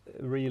haven't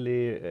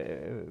really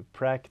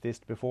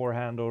practiced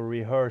beforehand or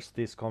rehearsed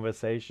this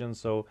conversation,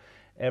 so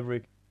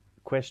every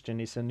question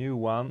is a new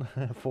one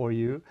for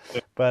you.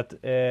 But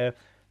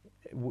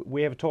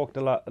we have talked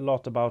a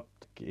lot about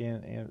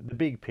in the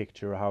big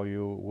picture how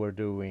you were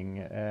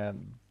doing.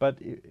 But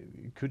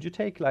could you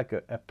take like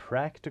a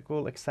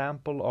practical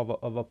example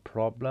of a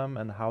problem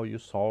and how you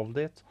solved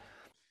it?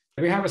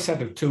 We have a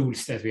set of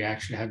tools that we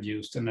actually have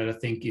used and that I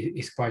think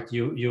is quite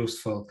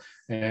useful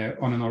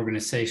on an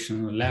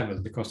organizational level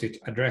because it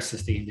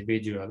addresses the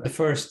individual. The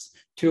first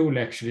tool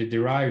actually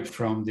derived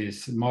from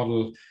this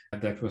model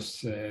that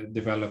was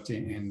developed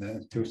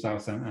in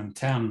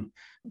 2010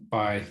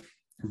 by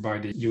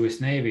the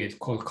US Navy. It's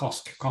called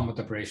COSC, Combat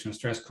Operational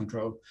Stress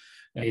Control.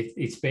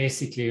 It's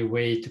basically a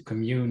way to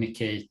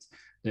communicate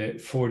the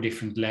 4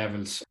 different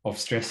levels of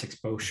stress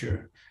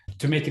exposure.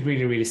 To make it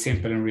really, really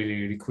simple and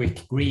really, really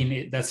quick,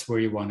 green, that's where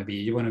you want to be.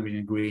 You want to be in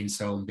a green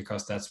zone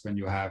because that's when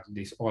you have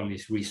all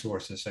these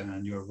resources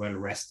and you're well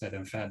rested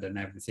and fed and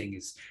everything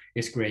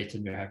is great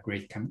and you have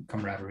great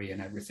camaraderie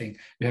and everything.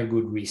 You have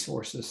good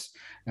resources.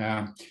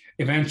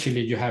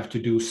 Eventually, you have to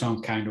do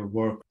some kind of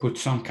work, put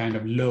some kind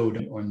of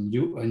load on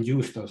you and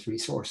use those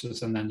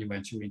resources, and then you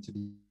venture into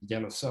the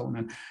yellow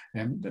zone.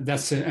 And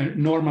that's a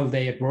normal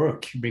day at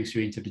work brings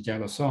you into the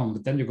yellow zone,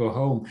 but then you go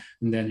home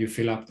and then you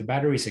fill up the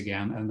batteries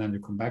again, and then you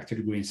come back to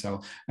the green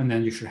zone, and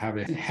then you should have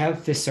a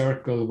healthy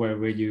circle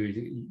where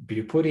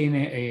you put in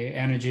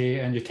energy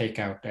and you take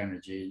out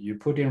energy. You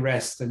put in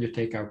rest and you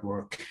take out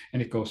work,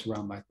 and it goes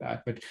around like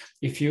that. But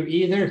if you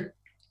either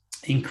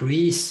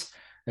increase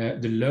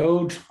the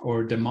load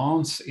or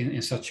demands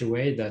in such a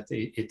way that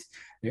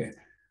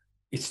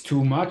it's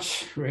too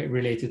much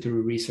related to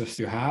the resource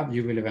you have,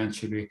 you will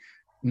eventually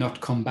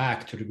not come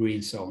back to the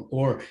green zone.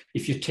 Or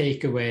if you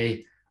take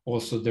away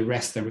also the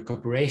rest and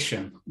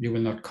recuperation, you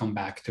will not come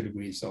back to the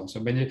green zone. So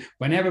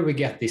whenever we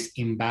get this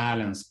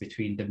imbalance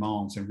between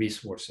demands and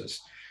resources,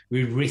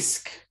 we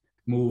risk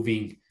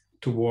moving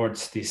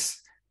towards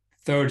this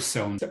third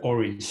zone, the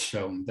orange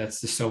zone. That's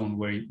the zone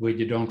where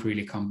you don't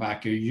really come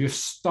back. You're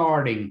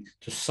starting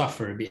to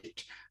suffer a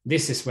bit.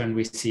 This is when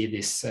we see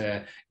this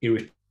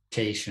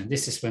irritation.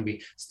 This is when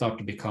we start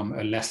to become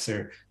a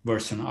lesser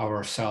version of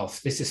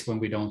ourselves. This is when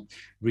we don't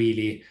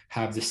really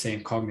have the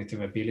same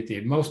cognitive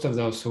ability. Most of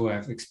those who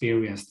have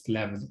experienced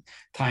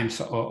times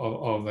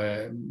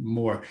of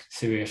more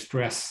severe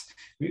stress,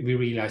 we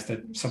realize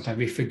that sometimes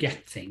we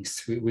forget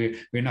things. We're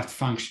not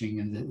functioning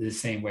in the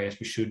same way as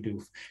we should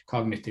do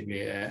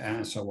cognitively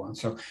and so on.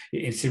 So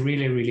it's a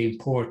really, really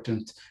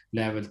important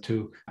level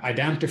to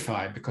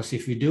identify, because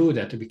if we do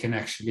that, we can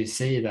actually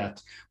say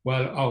that,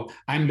 well,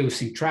 I'm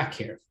losing track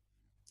here.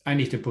 I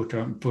need to put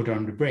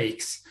on the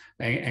brakes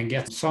and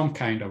get some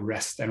kind of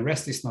rest. And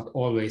rest is not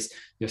always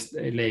just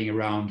laying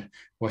around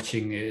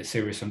watching a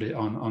series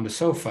on the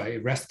sofa.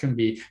 Rest can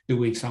be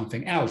doing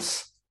something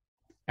else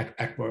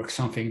at work,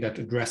 something that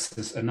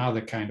addresses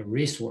another kind of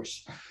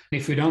resource.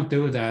 If we don't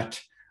do that,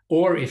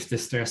 or if the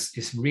stress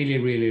is really,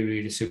 really,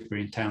 really super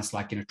intense,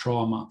 like in a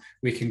trauma,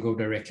 we can go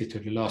directly to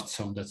the last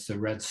zone, that's the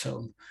red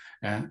zone.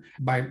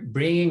 By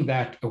bringing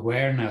that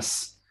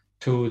awareness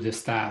to the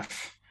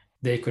staff,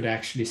 they could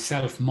actually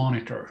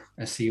self-monitor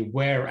and see,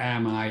 where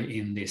am I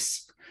in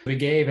this? We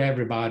gave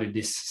everybody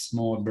this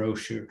small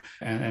brochure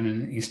and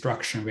an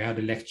instruction. We had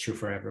a lecture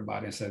for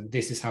everybody and said,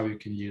 this is how you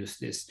can use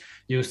this.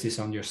 Use this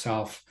on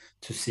yourself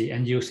to see,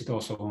 and use it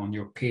also on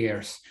your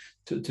peers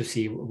to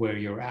see where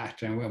you're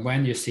at. And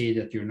when you see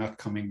that you're not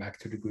coming back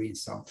to the green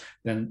zone,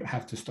 then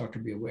have to start to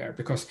be aware.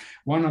 Because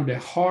one of the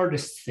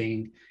hardest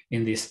thing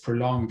in this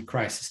prolonged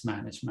crisis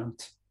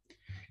management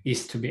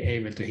is to be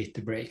able to hit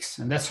the brakes.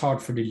 And that's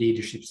hard for the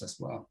leaderships as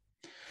well.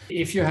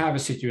 If you have a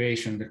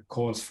situation that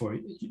calls for,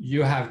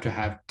 you have to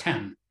have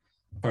 10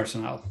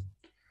 personnel,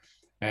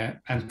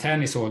 and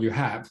 10 is all you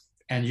have,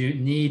 and you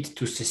need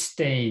to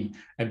sustain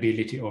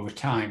ability over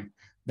time,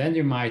 then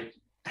you might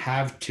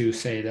have to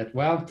say that,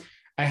 well,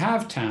 I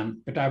have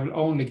 10, but I will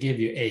only give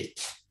you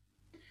 8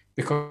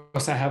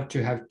 because I have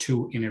to have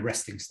 2 in a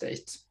resting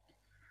state.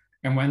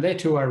 And when they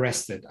 2 are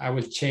rested, I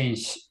will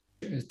change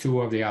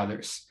 2 of the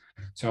others.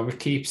 So I will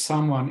keep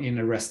someone in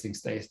a resting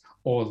state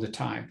all the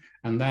time.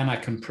 And then I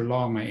can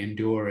prolong my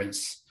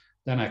endurance.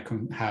 Then I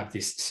can have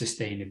this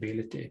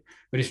sustainability.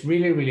 But it's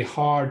really, really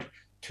hard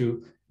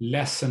to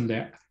lessen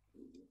the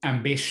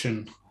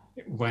ambition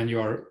when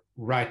you're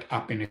right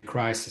up in a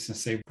crisis and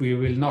say, we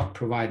will not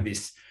provide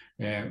this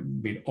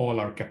with all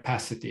our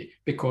capacity,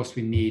 because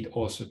we need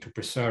also to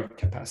preserve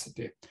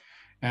capacity.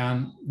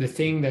 And the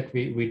thing that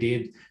we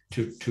did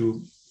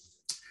to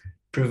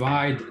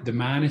provide the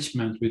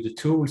management with the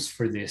tools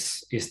for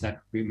this is that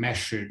we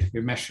measured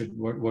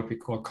what we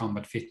call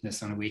combat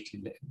fitness on a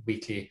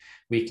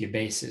weekly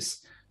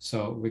basis.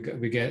 So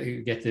we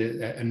get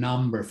a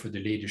number for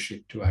the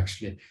leadership to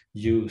actually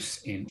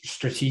use in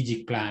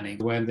strategic planning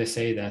when they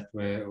say that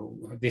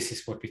this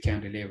is what we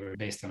can deliver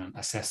based on an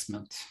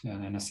assessment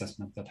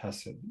that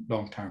has a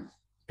long-term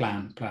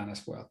plan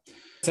as well.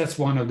 That's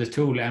one of the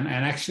tools, and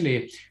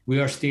actually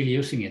we are still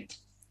using it.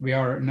 We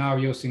are now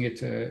using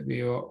it. We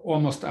are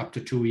almost up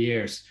to 2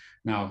 years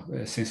now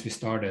since we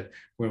started,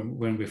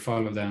 when we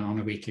follow them on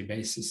a weekly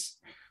basis.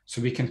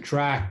 So we can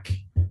track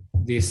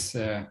this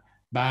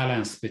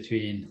balance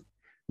between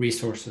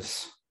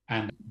resources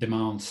and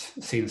demands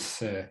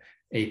since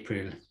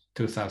April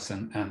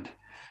 2000. And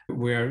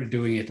we're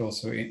doing it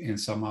also in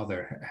some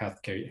other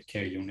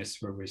healthcare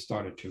units where we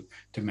started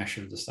to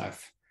measure the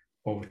staff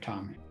over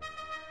time.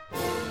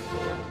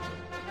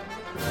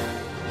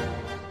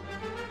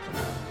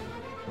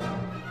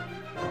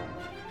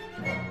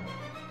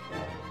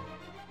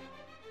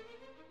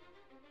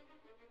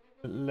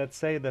 Let's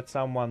say that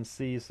someone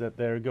sees that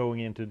they're going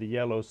into the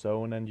yellow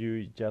zone, and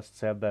you just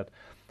said that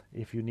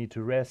if you need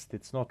to rest,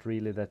 it's not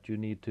really that you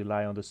need to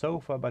lie on the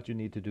sofa, but you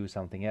need to do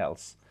something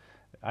else.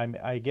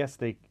 I guess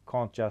they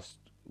can't just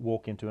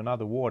walk into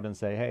another ward and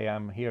say, hey,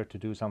 I'm here to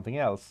do something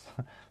else.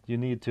 You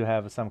need to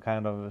have some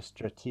kind of a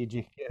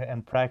strategic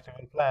and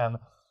practical plan.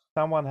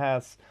 Someone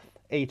has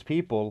 8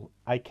 people,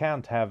 I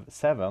can't have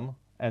 7,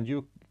 and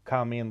you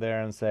come in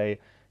there and say,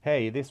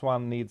 hey, this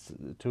one needs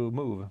to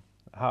move.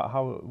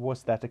 How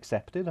was that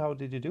accepted? How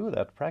did you do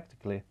that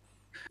practically?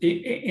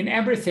 In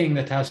everything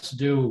that has to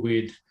do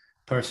with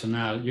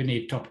personnel, you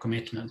need top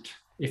commitment.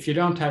 If you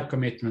don't have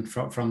commitment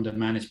from the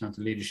management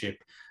and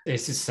leadership,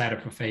 it's a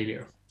setup for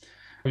failure.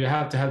 You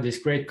have to have this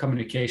great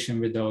communication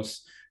with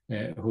those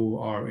who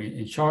are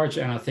in charge.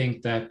 And I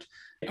think that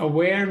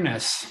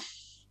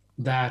awareness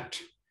that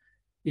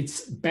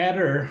it's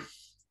better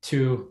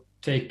to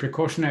take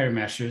precautionary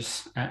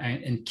measures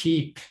and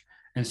keep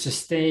and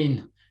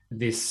sustain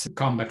this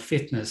combat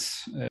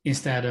fitness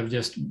instead of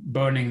just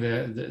burning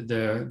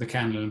the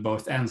candle in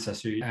both ends,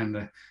 as you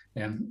and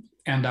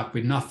end up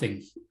with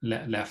nothing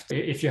left.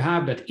 If you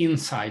have that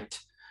insight,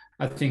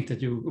 I think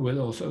that you will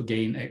also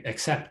gain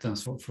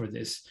acceptance for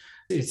this.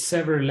 It's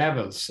several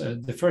levels.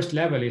 The first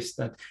level is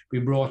that we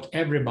brought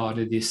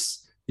everybody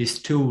these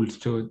tools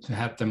to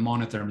help them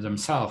monitor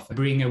themselves,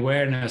 bring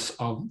awareness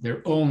of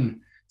their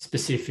own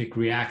specific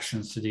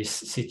reactions to this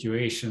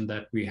situation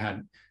that we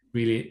had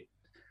really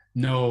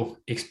no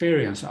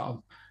experience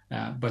of.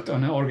 But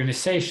on an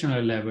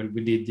organizational level,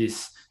 we did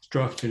this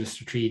structured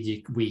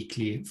strategic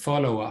weekly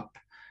follow-up.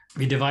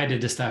 We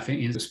divided the staff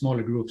into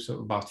smaller groups of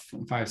about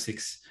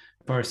 5-6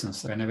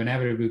 persons. And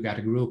whenever we got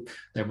a group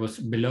that was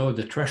below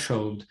the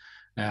threshold,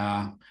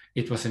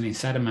 it was an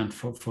incentive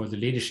for the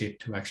leadership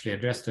to actually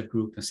address that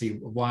group and see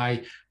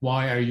why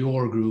are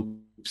your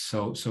groups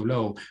so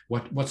low?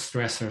 What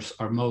stressors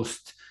are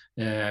most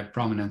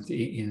prominent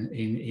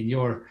in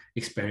your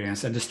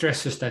experience? And the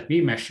stressors that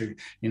we measured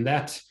in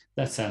that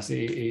that sense.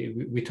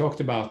 We talked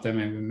about them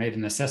and we made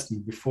an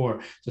assessment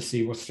before to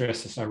see what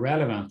stresses are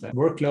relevant.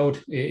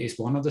 Workload is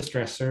one of the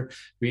stressors.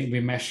 We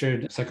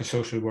measured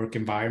psychosocial work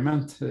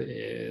environment.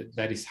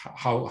 That is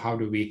how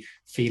do we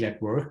feel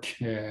at work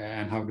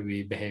and how do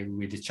we behave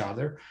with each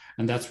other.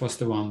 And that was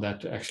the one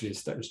that actually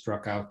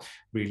struck out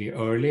really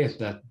early,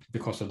 that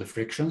because of the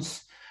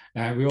frictions.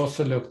 We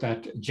also looked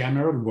at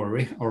general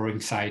worry or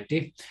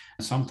anxiety.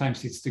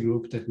 Sometimes it's the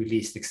group that we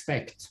least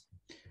expect.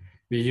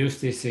 We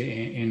use this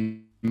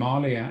in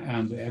Mali,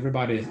 and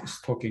everybody is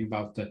talking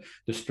about the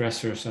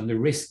stressors and the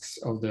risks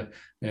of the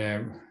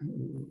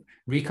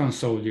recon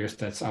soldiers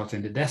that's out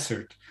in the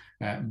desert.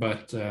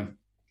 But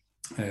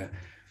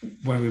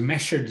when we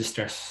measured the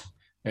stress,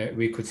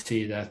 we could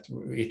see that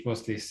it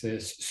was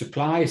this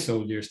supply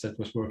soldiers that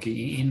was working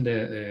in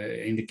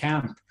the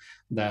camp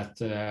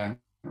that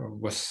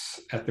was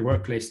at the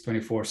workplace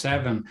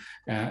 24/7,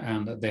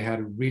 and they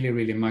had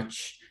really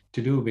much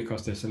to do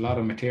because there's a lot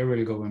of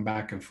material going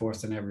back and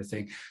forth and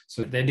everything.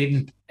 So they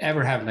didn't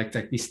ever have like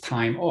this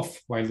time off,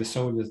 while the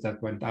soldiers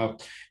that went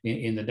out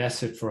in the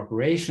desert for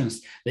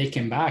operations, they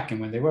came back, and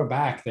when they were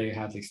back, they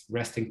had this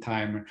resting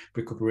time,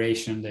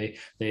 recuperation, they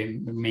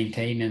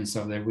maintenance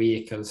of their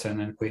vehicles and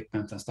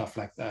equipment and stuff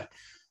like that.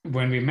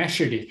 When we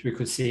measured it, we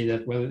could see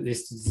that, well,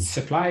 this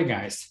supply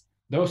guys,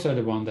 those are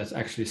the ones that's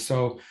actually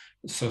so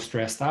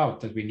stressed out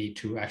that we need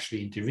to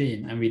actually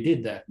intervene. And we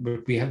did that,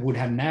 but we would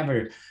have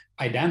never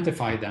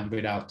identified them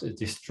without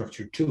this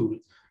structured tool,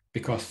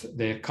 because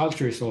the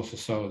culture is also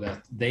so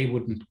that they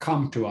wouldn't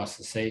come to us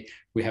and say,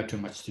 we have too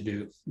much to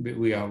do.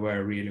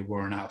 We're really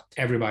worn out.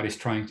 Everybody's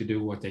trying to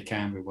do what they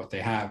can with what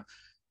they have.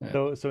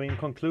 So in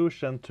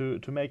conclusion,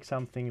 to make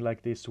something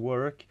like this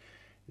work,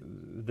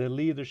 the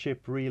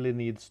leadership really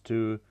needs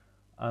to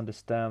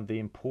understand the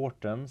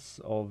importance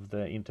of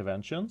the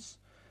interventions,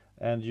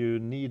 and you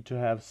need to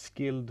have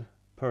skilled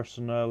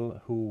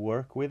personnel who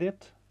work with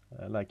it,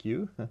 like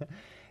you.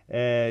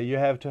 You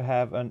have to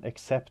have an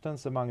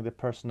acceptance among the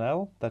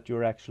personnel that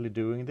you're actually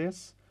doing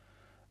this,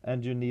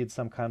 and you need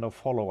some kind of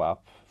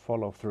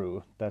follow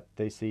through, that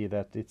they see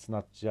that it's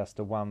not just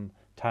a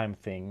one-time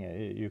thing.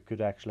 You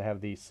could actually have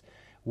these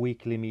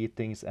weekly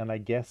meetings, and I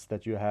guess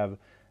that you have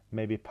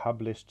maybe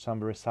published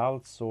some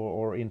results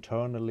or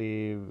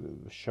internally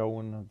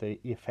shown the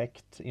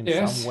effect in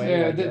some way.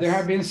 Yes, there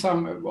have been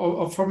some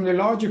from the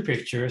larger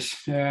pictures,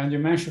 and you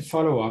mentioned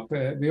follow-up.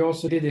 We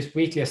also did this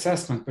weekly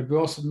assessment, but we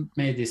also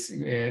made this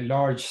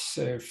large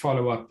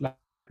follow-up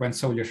when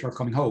soldiers are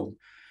coming home.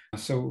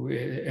 So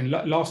in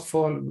last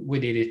fall we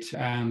did it,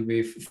 and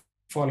we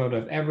followed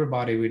up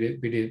everybody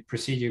with a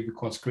procedure we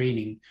call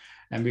screening,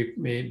 and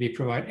we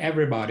provide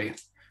everybody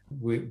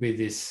with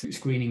these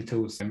screening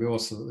tools, and we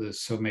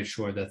also made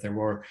sure that there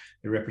were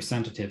the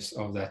representatives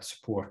of that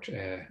support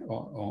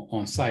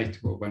on site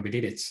when we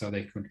did it, so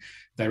they could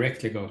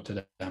directly go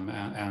to them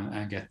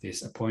and get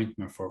this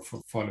appointment for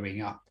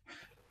following up.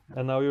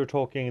 And now you're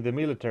talking the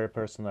military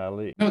personnel.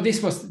 No,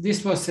 this was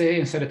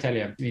in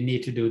Södertälje. We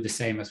need to do the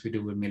same as we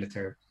do with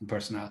military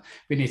personnel.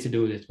 We need to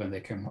do it when they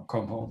come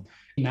home.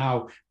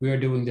 Now we are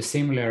doing the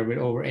similar with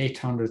over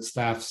 800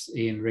 staffs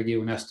in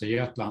Region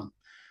Östergötland.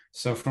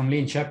 So from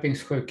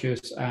Linköpings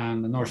sjukhus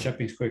and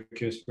Norrköpings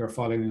sjukhus, we're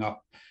following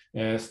up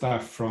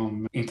staff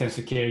from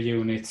intensive care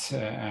units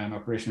and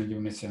operational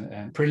units.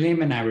 And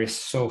preliminaries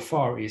so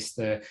far is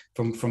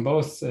from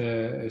both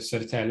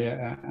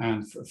Södertälje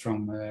and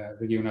from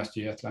Region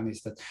Östergötland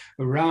is that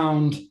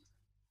around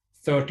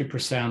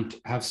 30%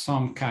 have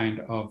some kind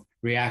of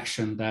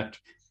reaction that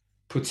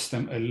puts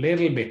them a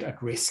little bit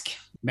at risk.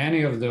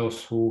 Many of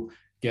those who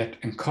get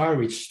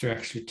encouraged to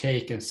actually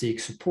take and seek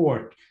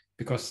support,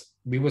 because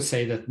we would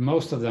say that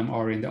most of them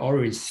are in the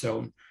orange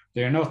zone.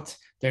 They're not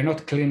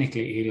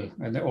clinically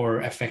ill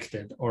or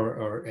affected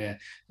or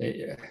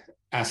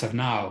as of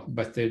now,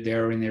 but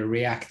they're in a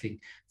reacting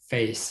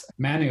phase.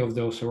 Many of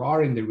those who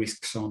are in the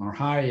risk zone or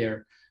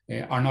higher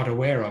are not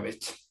aware of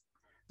it.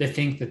 They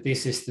think that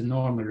this is the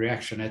normal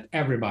reaction, that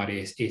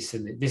everybody is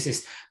in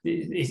it.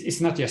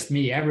 It's not just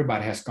me,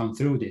 everybody has gone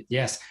through it.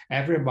 Yes,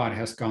 everybody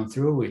has gone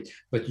through it,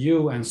 but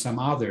you and some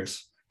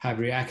others have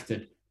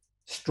reacted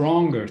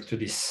stronger to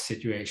this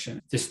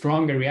situation. The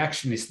stronger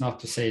reaction is not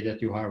to say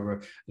that you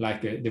have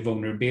the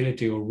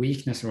vulnerability or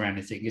weakness or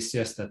anything. It's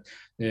just that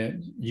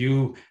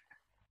you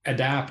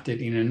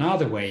adapted in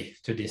another way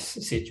to this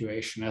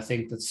situation. I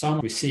think that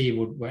some we see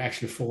would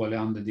actually fall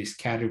under this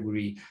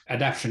category,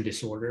 adaptation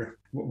disorder,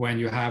 when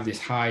you have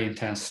this high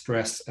intense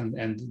stress and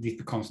it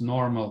becomes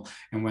normal,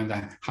 and when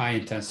the high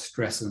intense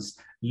stress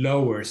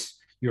lowers,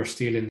 you're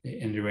still in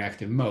the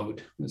reactive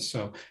mode.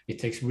 So it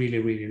takes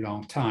really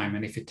long time.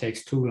 And if it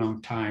takes too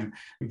long time,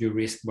 you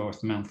risk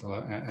both mental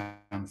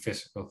and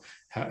physical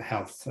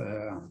health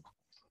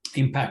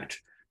impact.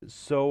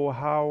 So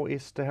how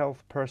is the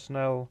health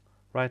personnel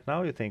right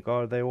now, you think?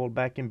 Are they all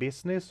back in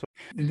business?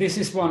 This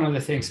is one of the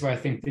things where I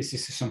think this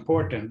is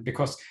important,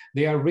 because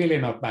they are really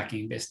not back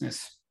in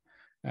business.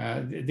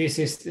 This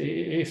is,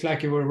 if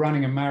like you were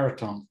running a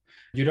marathon,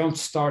 you don't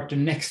start the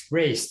next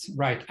race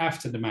right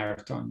after the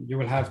marathon. You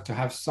will have to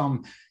have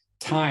some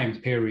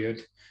time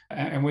period.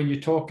 And when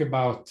you talk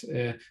about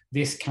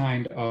this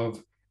kind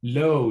of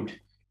load,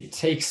 it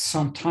takes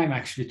some time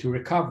actually to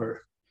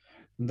recover.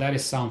 And that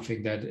is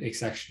something that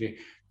is actually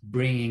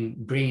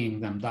bringing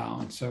them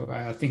down. So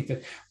I think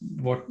that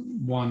what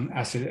one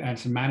as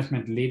a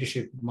management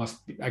leadership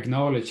must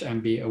acknowledge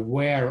and be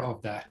aware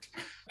of that.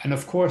 And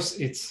of course,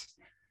 it's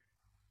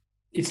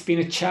been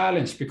a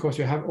challenge because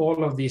you have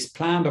all of these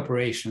planned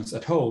operations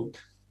at hold.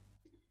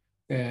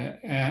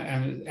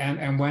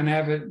 And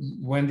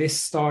when this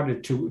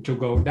started to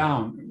go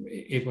down,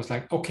 it was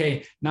like,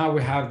 okay, now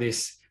we have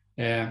this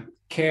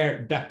care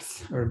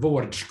depth or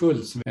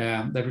vårdskuld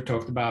that we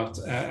talked about,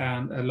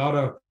 and a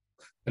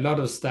lot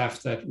of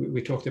staff that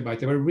we talked about,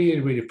 they were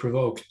really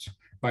provoked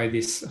by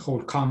this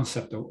whole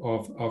concept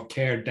of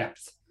care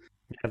depth.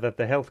 Yeah, that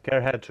the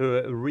healthcare had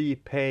to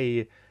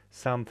repay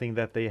something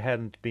that they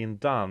hadn't been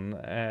done,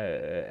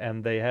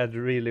 and they had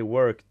really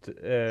worked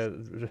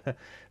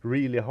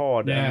really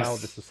hard. Yes. And now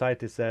the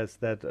society says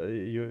that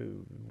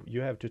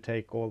you have to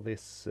take all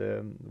this,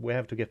 we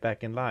have to get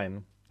back in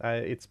line.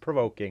 It's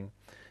provoking.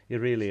 It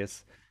really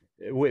is.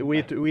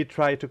 We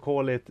try to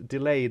call it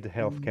delayed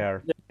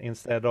healthcare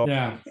instead of...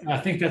 Yeah, I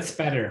think that's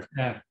better.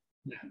 Yeah.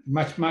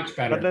 Much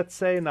better. But let's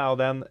say now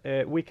then,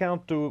 we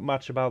can't do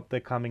much about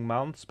the coming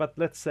months, but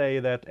let's say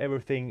that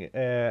everything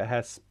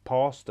has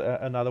passed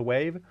another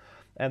wave,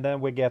 and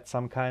then we get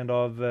some kind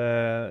of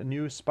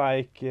new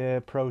spike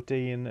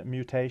protein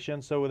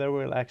mutation, so there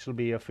will actually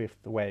be a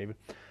fifth wave.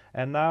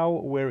 And now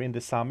we're in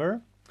the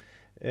summer,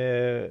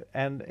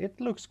 and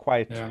it looks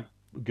quite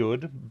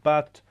good,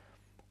 but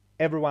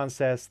everyone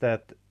says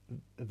that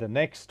the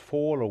next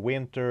fall or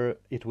winter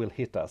it will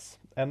hit us.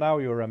 And now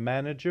you're a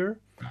manager,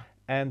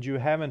 and you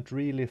haven't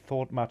really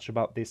thought much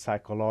about these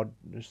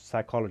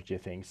psychology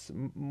things.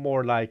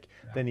 More like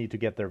they need to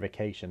get their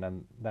vacation,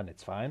 and then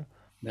it's fine.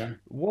 Yeah.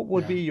 What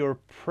would be your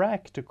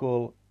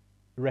practical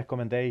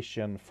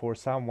recommendation for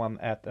someone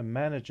at a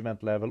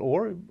management level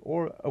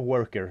or a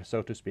worker,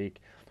 so to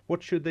speak?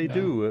 What should they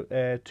do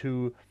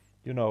to,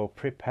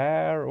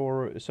 prepare,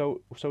 or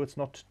so it's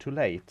not too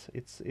late?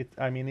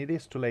 I mean, it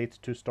is too late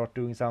to start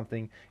doing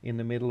something in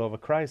the middle of a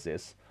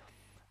crisis.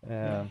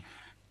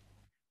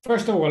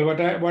 First of all,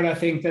 what I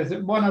think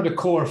that one of the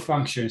core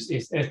functions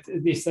is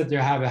that you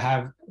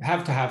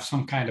have to have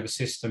some kind of a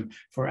system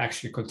for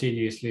actually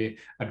continuously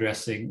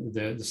addressing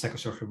the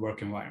psychosocial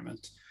work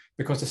environment,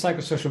 because the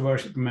psychosocial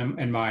work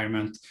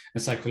environment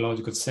and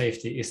psychological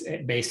safety is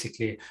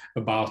basically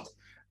about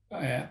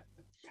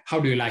how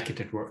do you like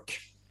it at work.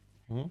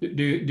 Mm-hmm.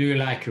 Do you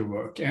like your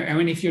work? I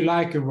mean, if you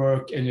like your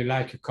work and you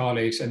like your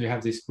colleagues and you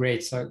have this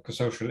great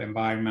psychosocial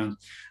environment,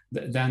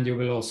 then you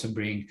will also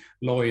bring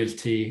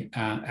loyalty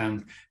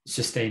and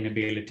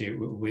sustainability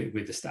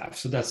with the staff.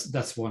 So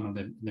that's one of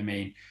the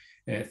main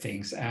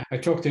things. I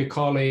talked to a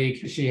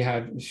colleague. She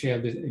had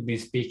been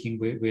speaking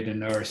with a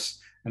nurse,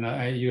 and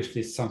I use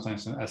this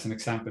sometimes as an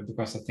example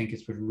because I think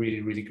it was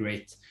really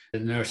great. The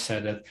nurse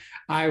said that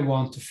I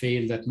want to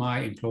feel that my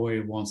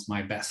employer wants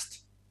my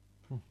best.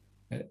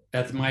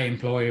 That my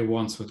employer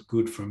wants what's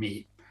good for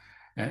me.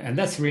 And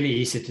that's really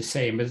easy to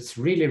say, but it's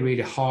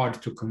really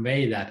hard to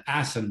convey that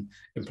as an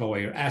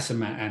employer, as a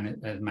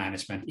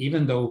management,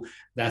 even though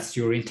that's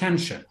your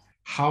intention.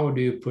 How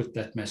do you put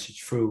that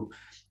message through?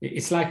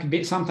 It's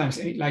like sometimes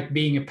like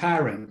being a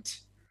parent.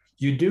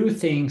 You do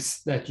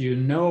things that you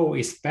know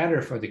is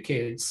better for the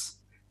kids,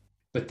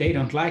 but they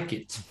don't like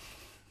it.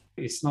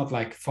 It's not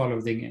like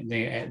following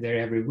their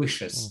every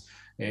wishes.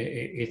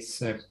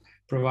 It's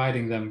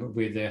providing them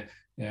with a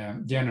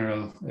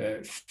general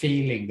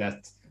feeling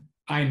that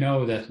I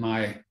know that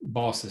my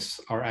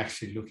bosses are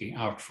actually looking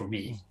out for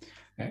me.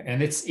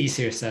 And it's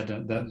easier said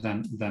than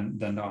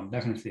done,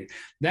 definitely.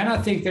 Then I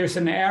think there's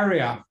an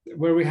area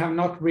where we have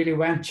not really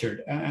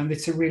ventured, and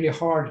it's a really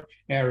hard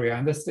area,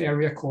 and that's the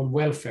area called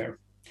welfare.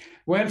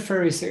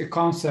 Welfare is a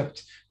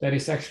concept that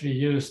is actually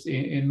used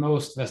in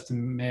most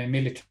Western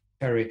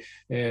military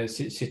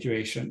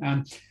situation.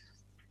 And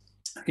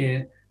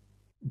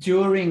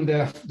during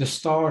the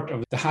start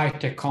of the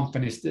high-tech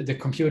companies, the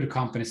computer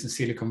companies in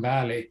Silicon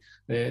Valley,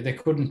 they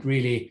couldn't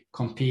really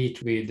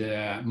compete with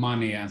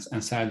money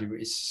and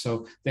salaries.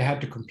 So they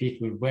had to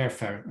compete with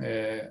welfare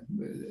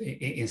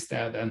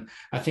instead. And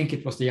I think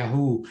it was the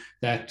Yahoo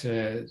that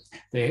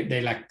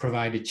they like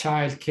provided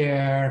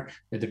childcare,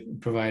 they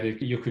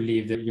provided, you could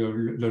leave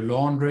your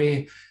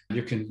laundry,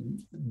 you can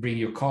bring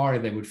your car,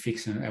 they would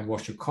fix and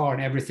wash your car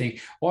and everything.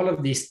 All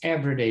of these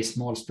everyday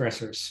small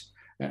stressors.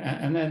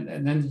 And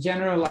then the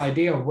general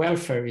idea of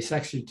welfare is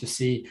actually to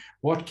see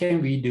what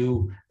can we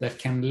do that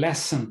can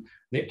lessen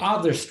the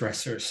other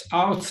stressors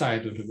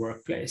outside of the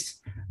workplace.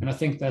 And I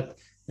think that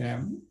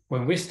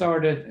when we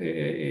started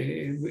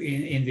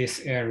in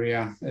this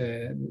area,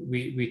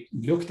 we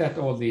looked at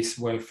all these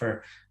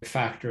welfare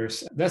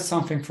factors. That's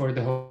something for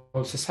the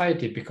whole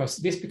society, because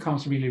this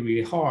becomes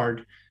really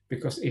hard.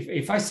 Because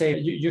if I say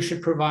you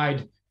should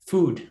provide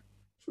food,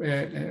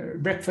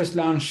 breakfast,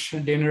 lunch,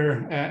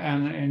 dinner,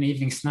 and an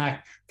evening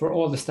snack for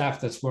all the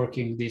staff that's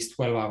working these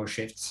 12-hour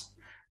shifts,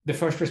 the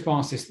first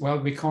response is, well,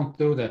 we can't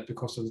do that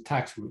because of the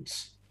tax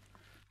rules.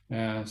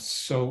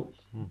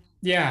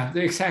 Yeah,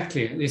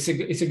 exactly.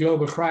 It's a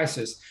global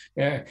crisis.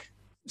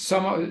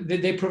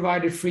 They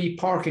provided free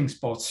parking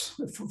spots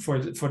for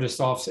the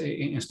staffs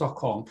in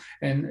Stockholm,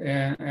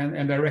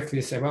 and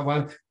directly say,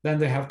 well, then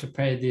they have to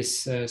pay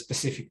this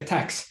specific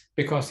tax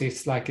because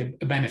it's like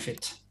a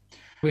benefit.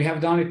 We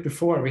have done it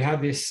before. We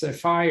had these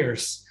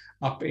fires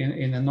up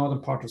in the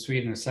northern part of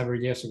Sweden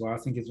several years ago. I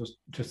think it was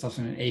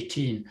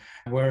 2018,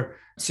 where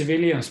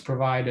civilians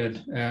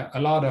provided a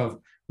lot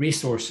of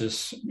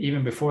resources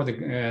even before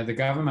the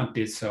government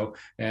did so.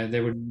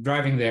 They were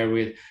driving there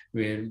with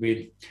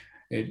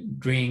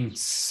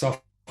drinks,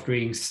 soft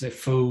drinks,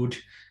 food,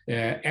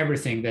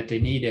 everything that they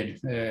needed,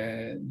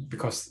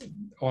 because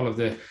all of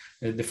the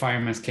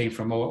firemen came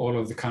from all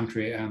over the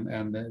country,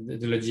 and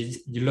the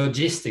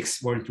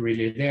logistics weren't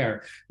really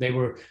there. They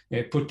were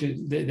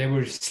they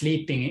were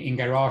sleeping in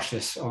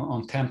garages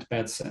on tent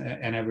beds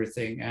and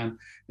everything, and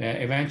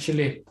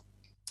eventually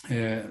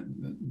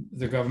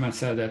the government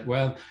said that,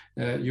 well,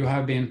 you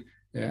have been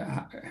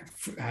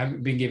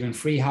given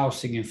free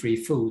housing and free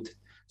food,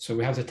 so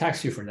we have to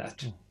tax you for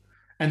that.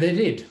 And they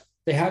did.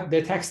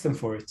 They taxed them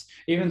for it,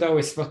 even though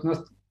it's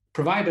not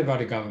provided by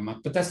the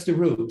government, but that's the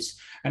rules.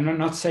 And I'm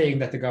not saying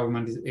that the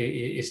government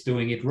is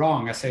doing it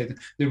wrong. I say that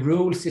the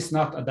rules is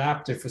not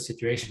adapted for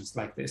situations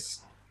like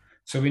this.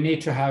 So we need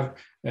to have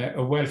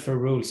a welfare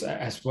rules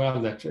as well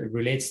that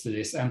relates to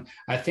this. And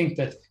I think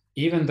that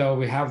even though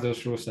we have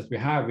those rules that we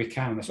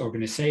can, as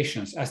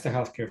organizations, as the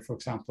healthcare, for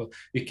example,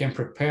 we can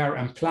prepare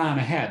and plan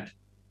ahead.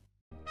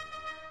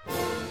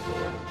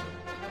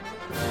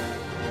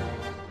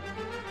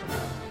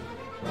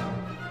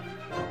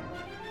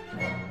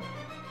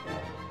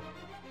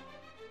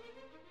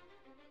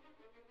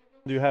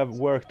 You have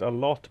worked a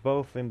lot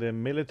both in the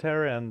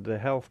military and the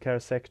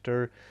healthcare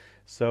sector,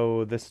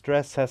 so the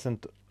stress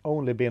hasn't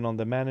only been on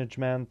the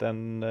management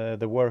and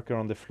the worker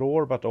on the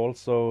floor, but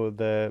also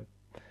the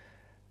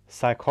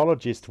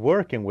psychologist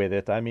working with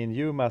it. I mean,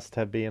 you must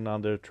have been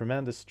under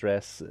tremendous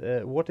stress.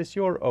 What is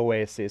your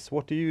oasis?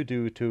 What do you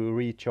do to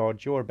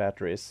recharge your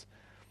batteries?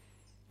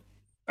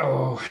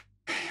 Oh,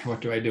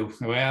 what do I do?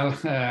 Well,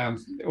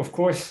 of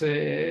course,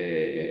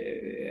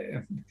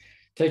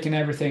 taking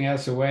everything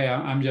else away,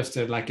 I'm just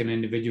like an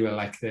individual,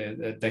 like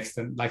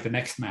the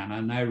next man,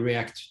 and I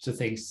react to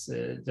things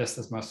just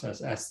as much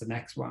as the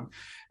next one.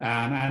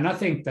 And I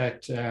think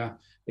that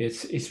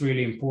it's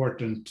really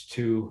important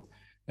to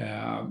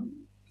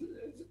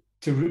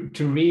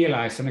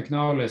realize and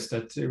acknowledge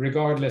that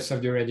regardless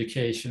of your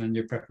education and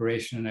your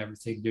preparation and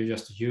everything, you're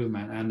just a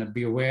human, and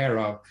be aware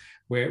of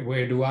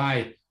where do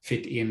I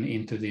fit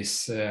into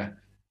this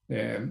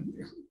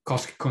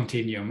cost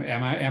continuum.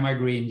 Am I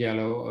green,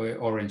 yellow,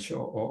 orange,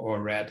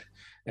 or red?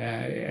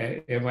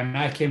 When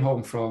I came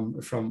home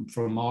from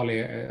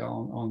Mali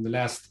on the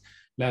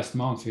last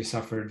month, we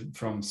suffered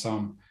from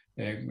some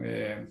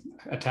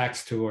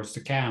attacks towards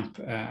the camp,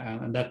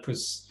 and that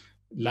puts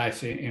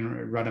life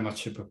in rather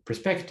much of a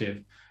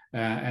perspective,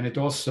 and it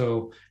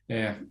also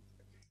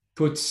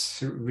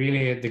puts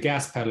really the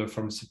gas pedal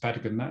from the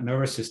sympathetic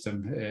nervous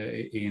system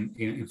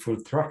in full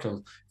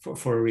throttle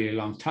for a really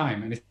long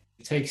time, and it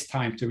takes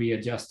time to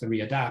readjust and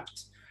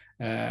readapt.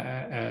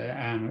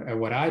 And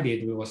what I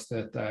did was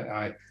that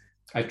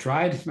I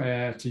tried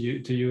to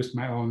use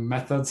my own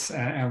methods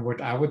and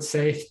what I would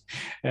say,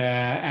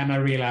 and I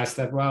realized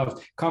that,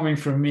 well, coming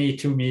from me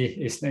to me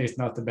is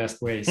not the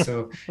best way.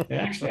 So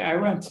actually, I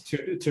went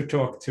to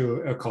talk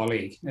to a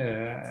colleague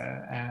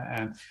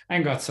and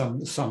got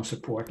some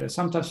support.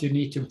 Sometimes you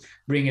need to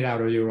bring it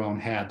out of your own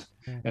head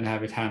and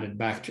have it handed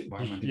back to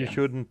environment. You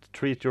shouldn't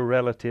treat your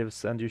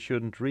relatives, and you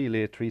shouldn't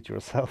really treat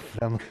yourself.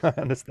 Then I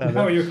understand.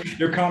 No, you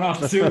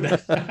cannot do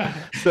that.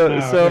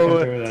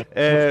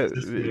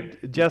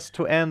 Just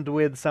to end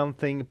with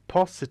something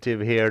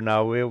positive here.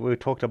 Now we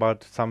talked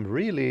about some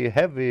really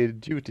heavy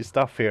duty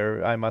stuff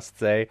here, I must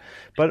say.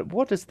 But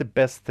what is the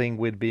best thing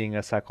with being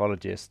a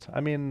psychologist?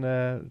 I mean,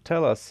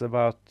 tell us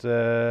about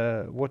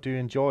what do you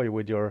enjoy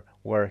with your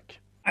work?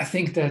 I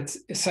think that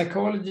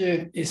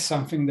psychology is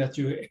something that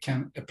you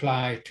can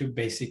apply to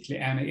basically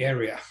any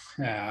area.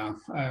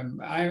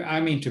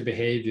 I'm into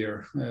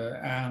behavior,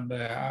 and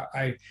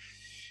I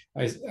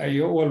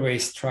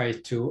always try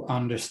to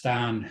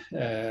understand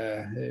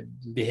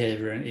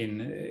behavior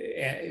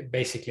in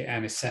basically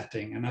any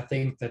setting, and I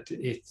think that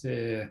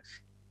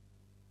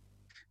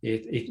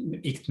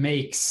it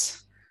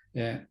makes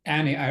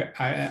any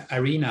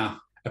arena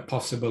a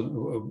possible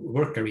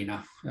work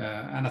arena,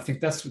 and I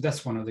think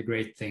that's one of the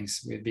great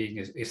things with being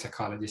a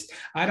psychologist.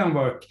 I don't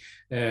work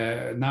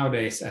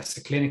nowadays as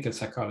a clinical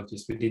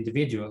psychologist with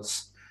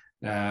individuals,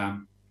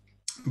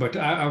 but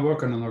I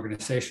work on an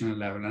organizational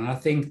level, and I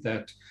think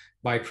that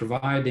by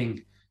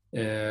providing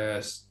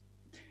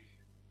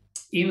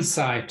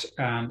insight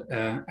and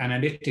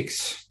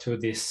analytics to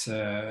this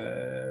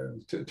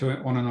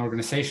on an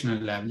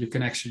organizational level, you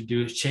can actually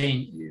do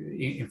change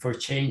for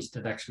change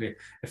that actually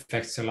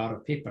affects a lot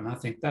of people. And I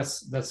think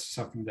that's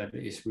something that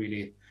is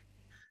really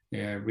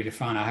really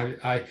fun.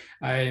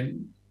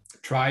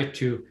 try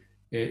to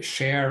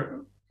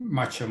share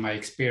much of my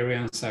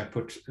experience. I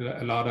put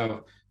a lot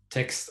of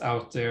text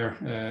out there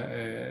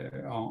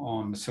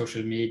on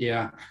social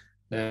media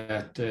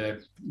that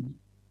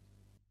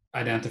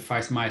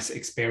identifies my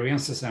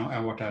experiences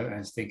and what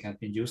I think has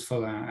been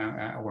useful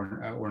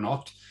or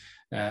not.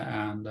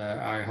 And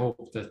I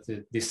hope that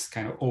this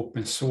kind of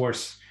open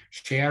source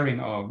sharing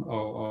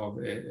of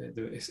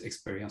the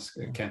experience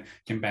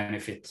can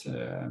benefit,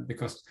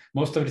 because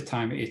most of the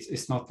time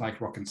it's not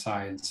like rocket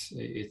science.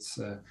 It's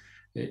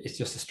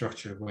just a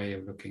structured way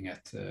of looking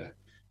at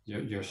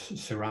your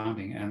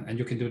surrounding, and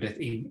you can do that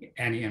in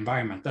any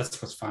environment.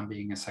 That's what's fun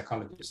being a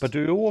psychologist. But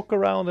do you walk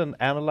around and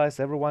analyze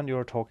everyone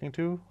you're talking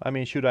to? I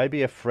mean, should I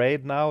be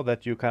afraid now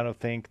that you kind of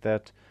think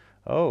that,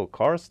 oh,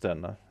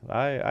 Karsten,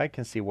 I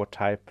can see what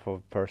type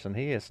of person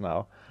he is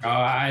now?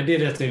 I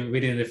did it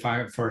within the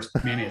first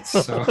 5 minutes.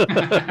 So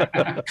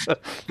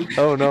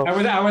oh no!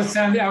 I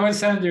will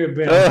send you a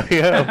bill. Oh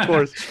yeah, of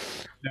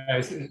course.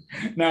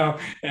 No,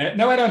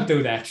 I don't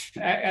do that.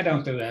 I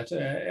don't do that.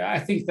 I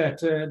think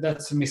that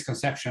that's a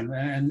misconception,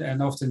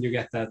 and often you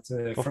get that.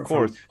 Of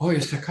course. Oh, you're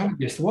a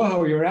psychologist.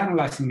 Wow, you're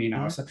analyzing me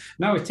now. So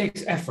now it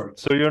takes effort.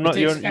 So you're not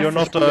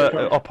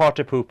a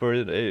party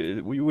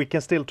pooper. We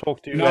can still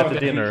talk to you at the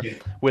dinner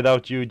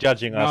without you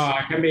judging us. No,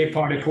 I can be a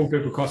party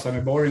pooper because I'm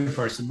a boring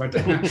person, but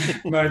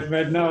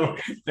but no,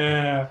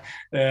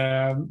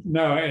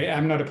 no,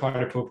 I'm not a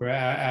party pooper,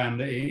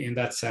 and in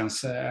that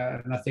sense,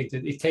 and I think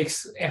that it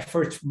takes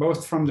effort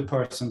both from the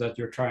person that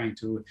you're trying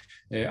to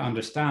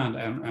understand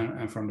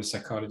and from the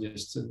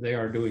psychologist. They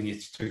are doing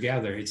it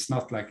together. It's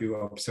not like you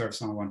observe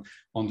someone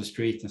on the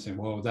street and say,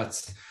 "Whoa,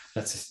 that's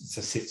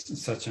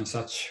such and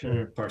such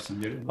person."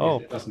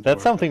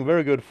 That's something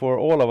very good for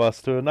all of us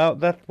to now.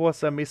 That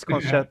was a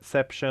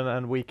misconception,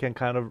 and we can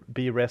kind of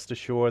be rest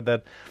assured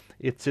that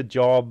it's a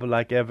job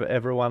like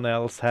everyone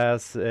else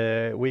has.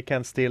 We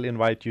can still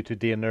invite you to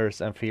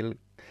dinners and feel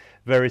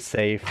very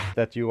safe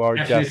that you are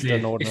just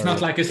an ordinary. It's not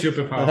like a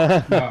superpower.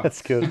 No.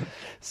 That's good.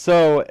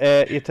 So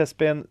it has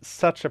been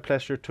such a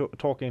pleasure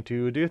talking to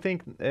you. Do you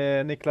think,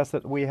 Niklas,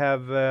 that we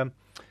have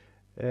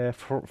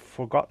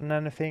forgotten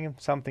anything,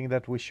 something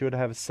that we should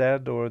have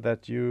said, or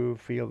that you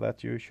feel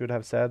that you should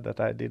have said that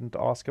I didn't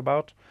ask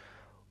about?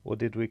 Or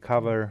did we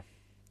cover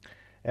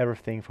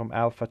everything from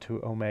alpha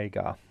to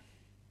omega?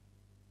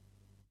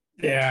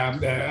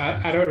 Yeah,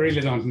 I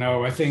don't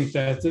know. I think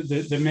that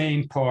the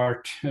main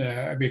part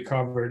we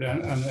covered,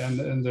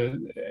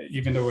 and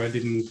even though I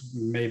didn't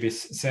maybe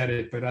said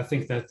it, but I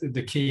think that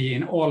the key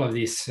in all of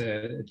these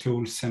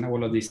tools and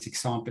all of these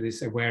examples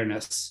is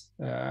awareness.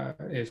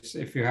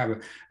 If you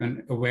have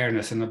an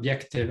awareness, an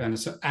objective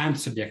and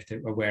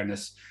subjective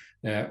awareness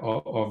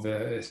of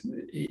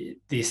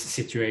these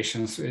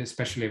situations,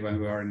 especially when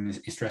we are in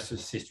stressful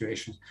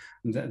situations,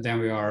 then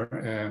we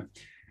are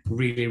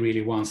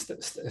really one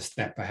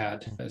step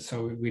ahead.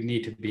 So we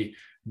need to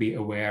be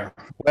aware.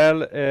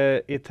 Well,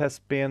 it has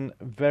been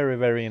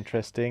very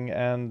interesting,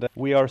 and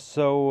we are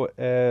so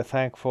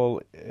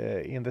thankful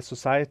in the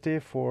society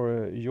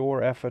for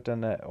your effort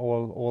and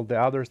all the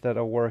others that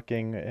are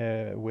working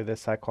with the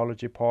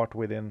psychology part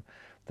within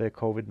the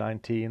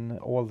COVID-19,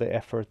 all the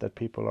effort that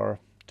people are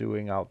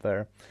doing out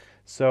there.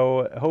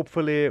 So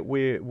hopefully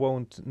we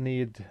won't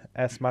need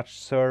as much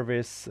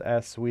service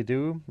as we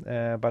do,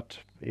 but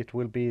it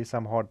will be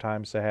some hard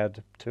times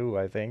ahead too,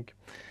 I think.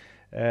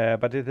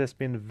 But it has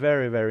been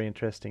very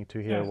interesting to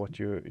hear what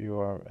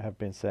you have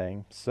been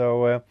saying.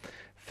 So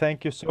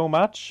thank you so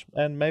much,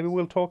 and maybe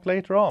we'll talk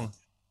later on.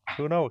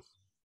 Who knows?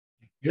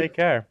 Take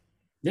care.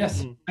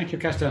 Yes, thank you,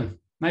 Karsten.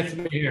 Nice to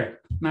be here.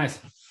 Nice.